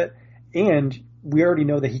a little bit, and we already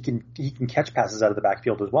know that he can catch passes out of the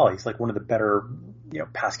backfield as well. He's like one of the better,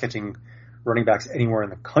 pass catching running backs anywhere in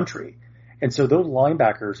the country. And so those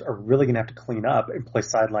linebackers are really going to have to clean up and play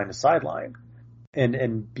sideline to sideline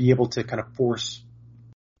and be able to kind of force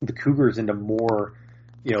the Cougars into more,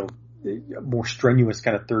 more strenuous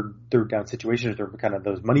kind of third down situations, or kind of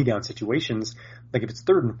those money down situations. Like, if it's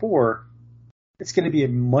 3rd and 4, it's going to be a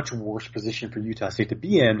much worse position for Utah State to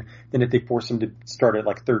be in than if they force them to start at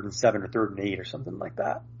like 3rd and 7 or 3rd and 8 or something like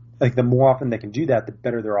that. Like, the more often they can do that, the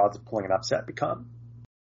better their odds of pulling an upset become.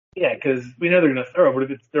 Yeah, because we know they're going to throw, but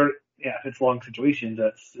if it's long situations,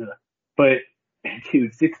 that's. But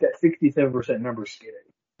dude, that 67% number is scary.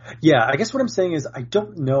 Yeah, I guess what I'm saying is I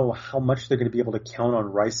don't know how much they're going to be able to count on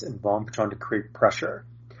Rice and Von Patron to create pressure.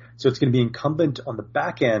 So it's going to be incumbent on the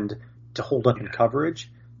back end to hold up in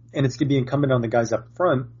coverage, and it's going to be incumbent on the guys up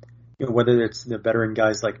front, whether it's the veteran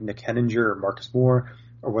guys like Nick Henninger or Marcus Moore,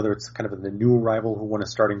 or whether it's kind of the new arrival who won a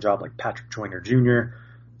starting job like Patrick Joyner Jr.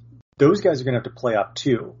 Those guys are going to have to play up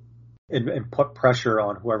too and put pressure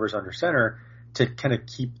on whoever's under center to kind of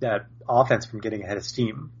keep that offense from getting ahead of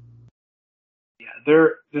steam. Yeah,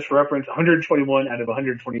 they're, just for reference, 121 out of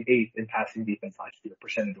 128 in passing defense last year,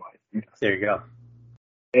 percentage-wise. There you go.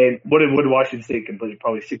 And what did Washington State complete?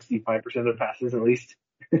 Probably 65% of their passes at least.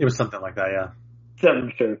 It was something like that, yeah.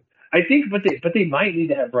 Something sure. I think, but they might need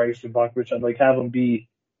to have Bryce and Bachman on, like have them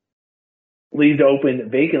leave the open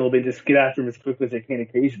vacant a little bit, just get after them as quickly as they can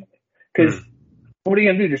occasionally. Because what are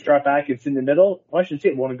you gonna do? Just drop back and sit in the middle? Washington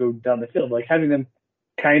State want to go down the field, like having them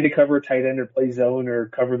kind of cover a tight end or play zone or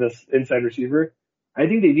cover this inside receiver. I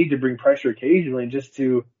think they need to bring pressure occasionally just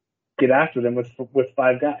to get after them with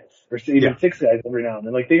 5 guys or even 6 guys every now and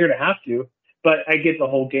then. Like they're gonna have to, but I get the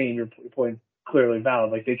whole game. Your point clearly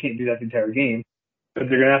valid. Like they can't do that the entire game, but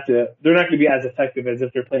they're gonna have to. They're not gonna be as effective as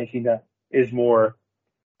if they're playing a team that is more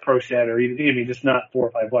pro set or even just not 4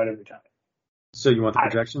 or 5 wide every time. So you want the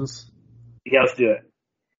projections? Yeah, let's do it.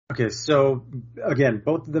 Okay, so again,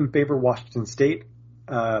 both of them favor Washington State.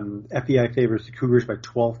 FEI favors the Cougars by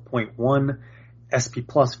 12.1. SP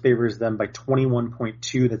Plus favors them by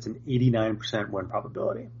 21.2. That's an 89% win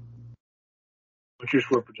probability. What's your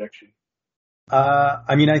score projection?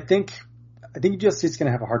 I mean, I think UGL State's going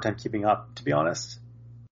to have a hard time keeping up, to be honest.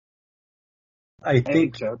 I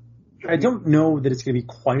think so. I don't know that it's going to be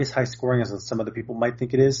quite as high scoring as some other people might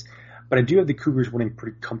think it is, but I do have the Cougars winning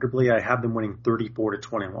pretty comfortably. I have them winning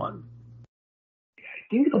 34-21. I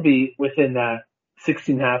think it'll be within that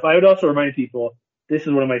 16.5. I would also remind people, this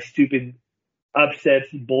is one of my stupid upsets,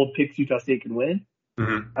 bold picks Utah State can win.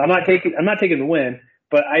 Mm-hmm. I'm not taking the win,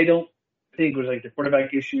 but I don't think it was like the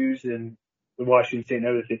quarterback issues and the Washington State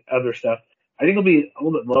and other stuff. I think it'll be a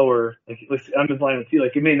little bit lower. Like I'm in line with you.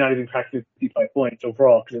 Like it may not even crack 55 points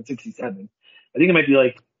overall because it's 67. I think it might be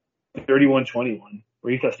like 31-21,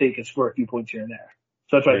 where Utah State can score a few points here and there.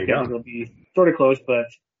 So that's why I think it'll be sort of close, but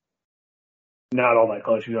not all that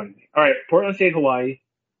close. You know what I mean? All right, Portland State, Hawaii,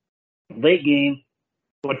 late game.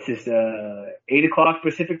 What's this? 8 o'clock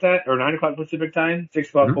Pacific time or 9 o'clock Pacific time? 6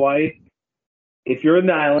 o'clock Hawaii. If you're in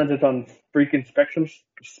the islands, it's on freaking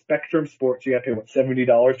Spectrum Sports. You got to pay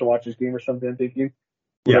 $70 to watch this game or something. I'm thinking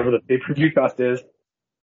whatever the pay-per-view cost is.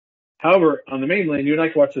 However, on the mainland, you and I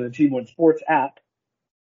can watch on the T1 Sports app.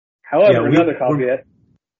 However, another caveat.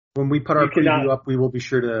 When we put our preview up, we will be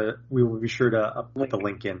sure to put the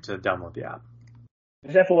link in to download the app.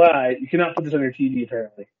 Just FYI, you cannot put this on your TV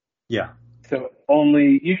apparently. Yeah. So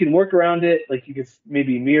only you can work around it. Like you could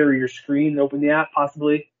maybe mirror your screen, open the app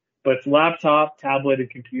possibly. But it's laptop, tablet, and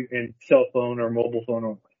computer, and cell phone or mobile phone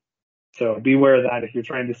only. So beware of that if you're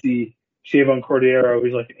trying to see Shavon Cordero,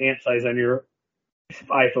 who's like an ant size on your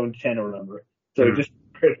iPhone 10 or whatever. So just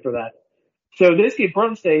prepare for that. So this game,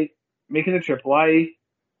 Portland State making the trip. Hawaii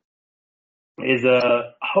is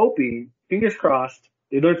hoping, fingers crossed,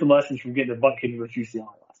 they learned some lessons from getting their butt kicked with UCLA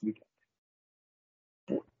last weekend.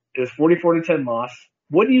 It was 44-10 loss.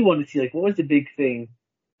 What do you want to see? Like, what was the big thing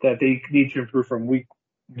that they need to improve from week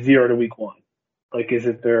 0 to week 1? Like, is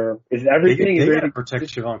it everything? They got to protect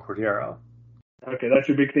Shavon Cordero. Okay, that's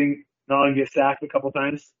your big thing. Not only get sacked a couple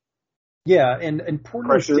times. Yeah, and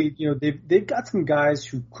Portland State, they've got some guys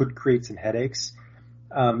who could create some headaches.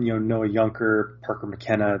 Noah Yunker, Parker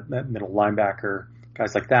McKenna, middle linebacker,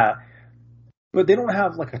 guys like that. But they don't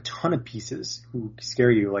have like a ton of pieces who scare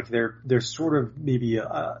you. Like they're sort of maybe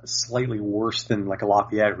slightly worse than like a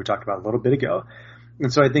Lafayette we talked about a little bit ago.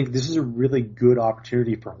 And so I think this is a really good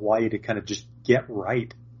opportunity for Hawaii to kind of just get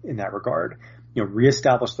right in that regard.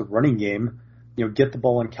 Reestablish the running game. Get the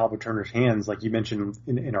ball in Calvin Turner's hands, like you mentioned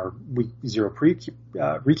in our week 0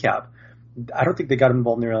 recap. I don't think they got him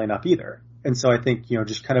involved nearly enough either. And so I think,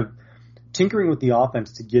 just kind of tinkering with the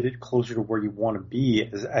offense to get it closer to where you want to be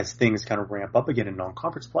as things kind of ramp up again in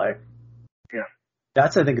non-conference play. Yeah.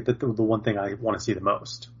 That's, I think, the one thing I want to see the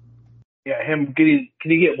most. Yeah, can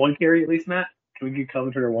he get 1 carry at least, Matt? Can we give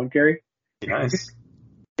Calvin Turner 1 carry? Nice.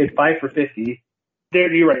 It's 5 for 50.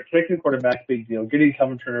 There, you're right. Protecting the quarterback, big deal. Getting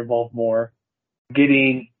Calvin Turner involved more. For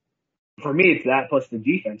me, it's that plus the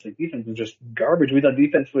defense. Like, defense is just garbage. We thought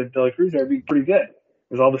defense with De La Cruz would be pretty good.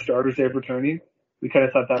 There's all the starters there returning. We kind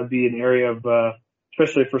of thought that would be an area of,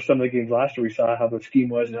 especially for some of the games last year, we saw how the scheme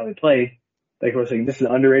was and how they played. like I was saying, this is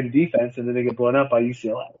an underrated defense, and then they get blown up by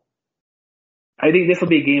UCLA. I think this will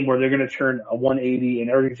be a game where they're going to turn a 180 and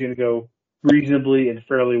everything's going to go reasonably and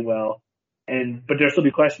fairly well. But there'll still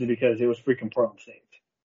be questions because it was freaking Portland State.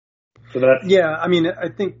 So that's I mean, I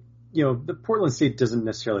think the Portland State doesn't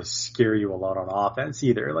necessarily scare you a lot on offense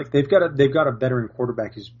either. Like they've got a veteran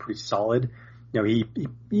quarterback who's pretty solid. He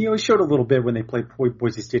showed a little bit when they played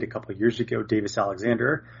Boise State a couple of years ago, Davis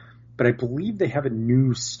Alexander. But I believe they have a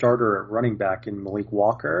new starter at running back in Malik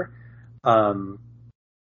Walker. And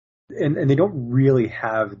they don't really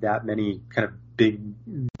have that many kind of big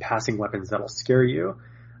passing weapons that'll scare you.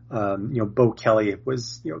 Bo Kelly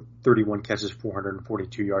was, 31 catches,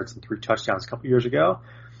 442 yards and 3 touchdowns a couple years ago.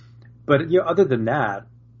 But, other than that,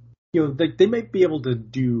 they might be able to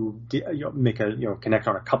connect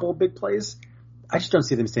on a couple of big plays. I just don't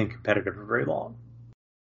see them staying competitive for very long.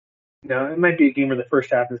 No, it might be a game where the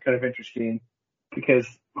first half is kind of interesting because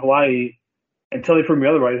Hawaii, until they prove me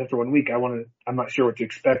otherwise after 1 week, I'm not sure what to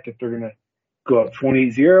expect if they're going to go up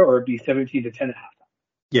 20-0 or be 17-10 at halftime.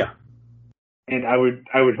 Yeah. And I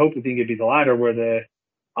would hope to think it'd be the latter where the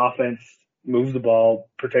offense moves the ball,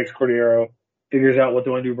 protects Cordero, figures out what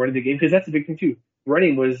they want to do running the game, because that's the big thing too.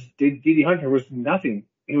 Running D.D. Hunter was nothing.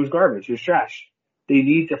 He was garbage. He was trash. They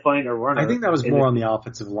need to find a runner. I think that was more on the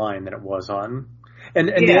offensive line than it was on. And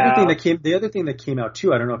the other thing that came out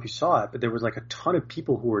too, I don't know if you saw it, but there was like a ton of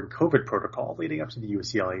people who were in COVID protocol leading up to the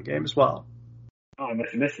UCLA game as well. Oh, I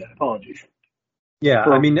must have missed that. Apologies. Yeah,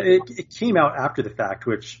 I mean, it came out after the fact,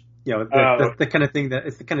 which that's the kind of thing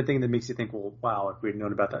that makes you think, well, wow, if we had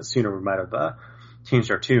known about that sooner, we might have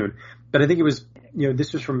changed our tune. But I think it was,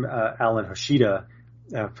 this was from Alan Hoshida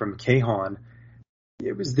from Kehan.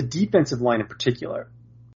 It was the defensive line in particular.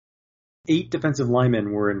 8 defensive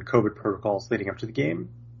linemen were in COVID protocols leading up to the game.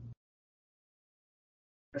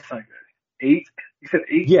 That's not good. 8? You said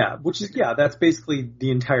 8? Yeah, that's basically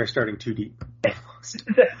the entire starting 2 deep.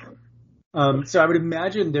 So I would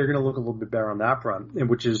imagine they're going to look a little bit better on that front, and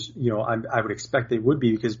which is, I would expect they would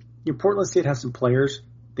be because Portland State has some players.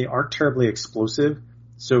 They aren't terribly explosive,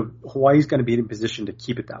 so Hawaii's going to be in position to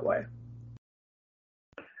keep it that way.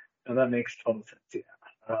 And that makes total sense,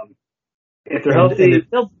 yeah. If they're healthy,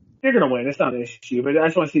 they're going to win. It's not an issue, but I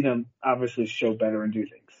just want to see them obviously show better and do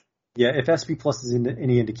things. Yeah, if SP Plus is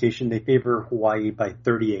any indication, they favor Hawaii by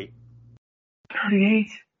 38.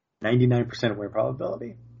 38? 99% win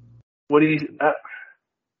probability. What do you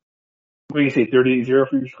say, 38-0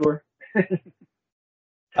 for your score?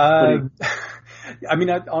 I mean,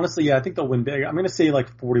 honestly, I think they'll win big. I'm going to say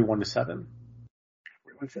like 41-7.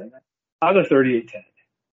 41-7. I'll go 38-10.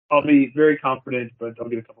 I'll be very confident, but I'll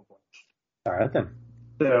get a couple points. All right, then.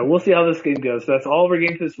 So we'll see how this game goes. So that's all of our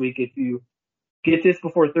games this week. If you get this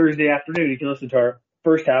before Thursday afternoon, you can listen to our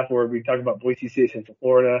first half where we talk about Boise State, Central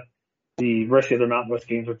Florida, the rest of the other Mountain West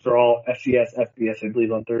games, which are all FCS, FBS, I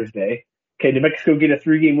believe, on Thursday. Okay, New Mexico get a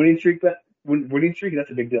 3-game winning streak. That's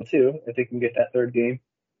a big deal, too, if they can get that third game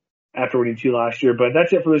after winning 2 last year. But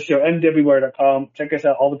that's it for this show. MWR.com. Check us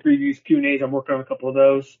out. All the previews, Q&As. I'm working on a couple of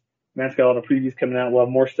those. Matt's got all the previews coming out. We'll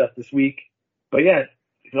have more stuff this week. But, yeah,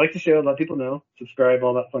 if you like the show, let people know. Subscribe,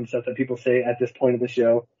 all that fun stuff that people say at this point of the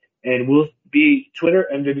show. And we'll be Twitter,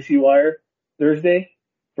 MWC Wire, Thursday,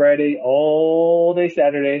 Friday, all day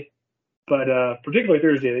Saturday. But particularly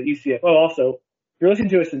Thursday at UCF. Oh, also, if you're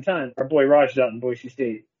listening to us in time, our boy Raj out in Boise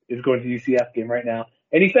State is going to the UCF game right now.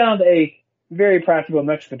 And he found a very practical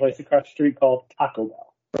Mexican place across the street called Taco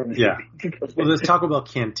Bell. Yeah. Well, there's Taco Bell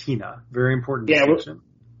Cantina. Very important distinction.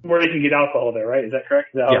 Where they can get alcohol there, right? Is that correct?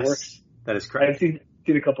 Is that how it works? That is correct. I've seen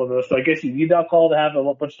a couple of those. So I guess you need alcohol to have a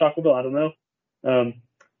bunch of Taco Bell. I don't know.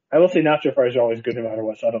 I will say nacho fries are always good no matter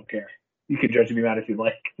what, so I don't care. You can judge me out if you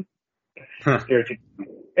like.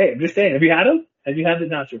 Hey, I'm just saying, have you had them? Have you had the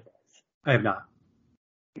nacho fries? I have not.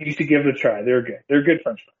 You should give it a try. They're good. They're good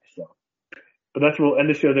French fries. So. But we'll end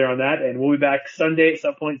the show there on that, and we'll be back Sunday at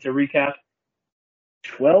some point to recap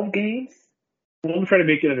 12 games. We'll try to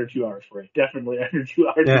make it under 2 hours for it. Definitely under 2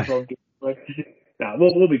 hours for 12 games. But,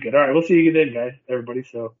 we'll be good. All right, we'll see you then, guys, everybody.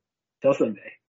 So, till Sunday.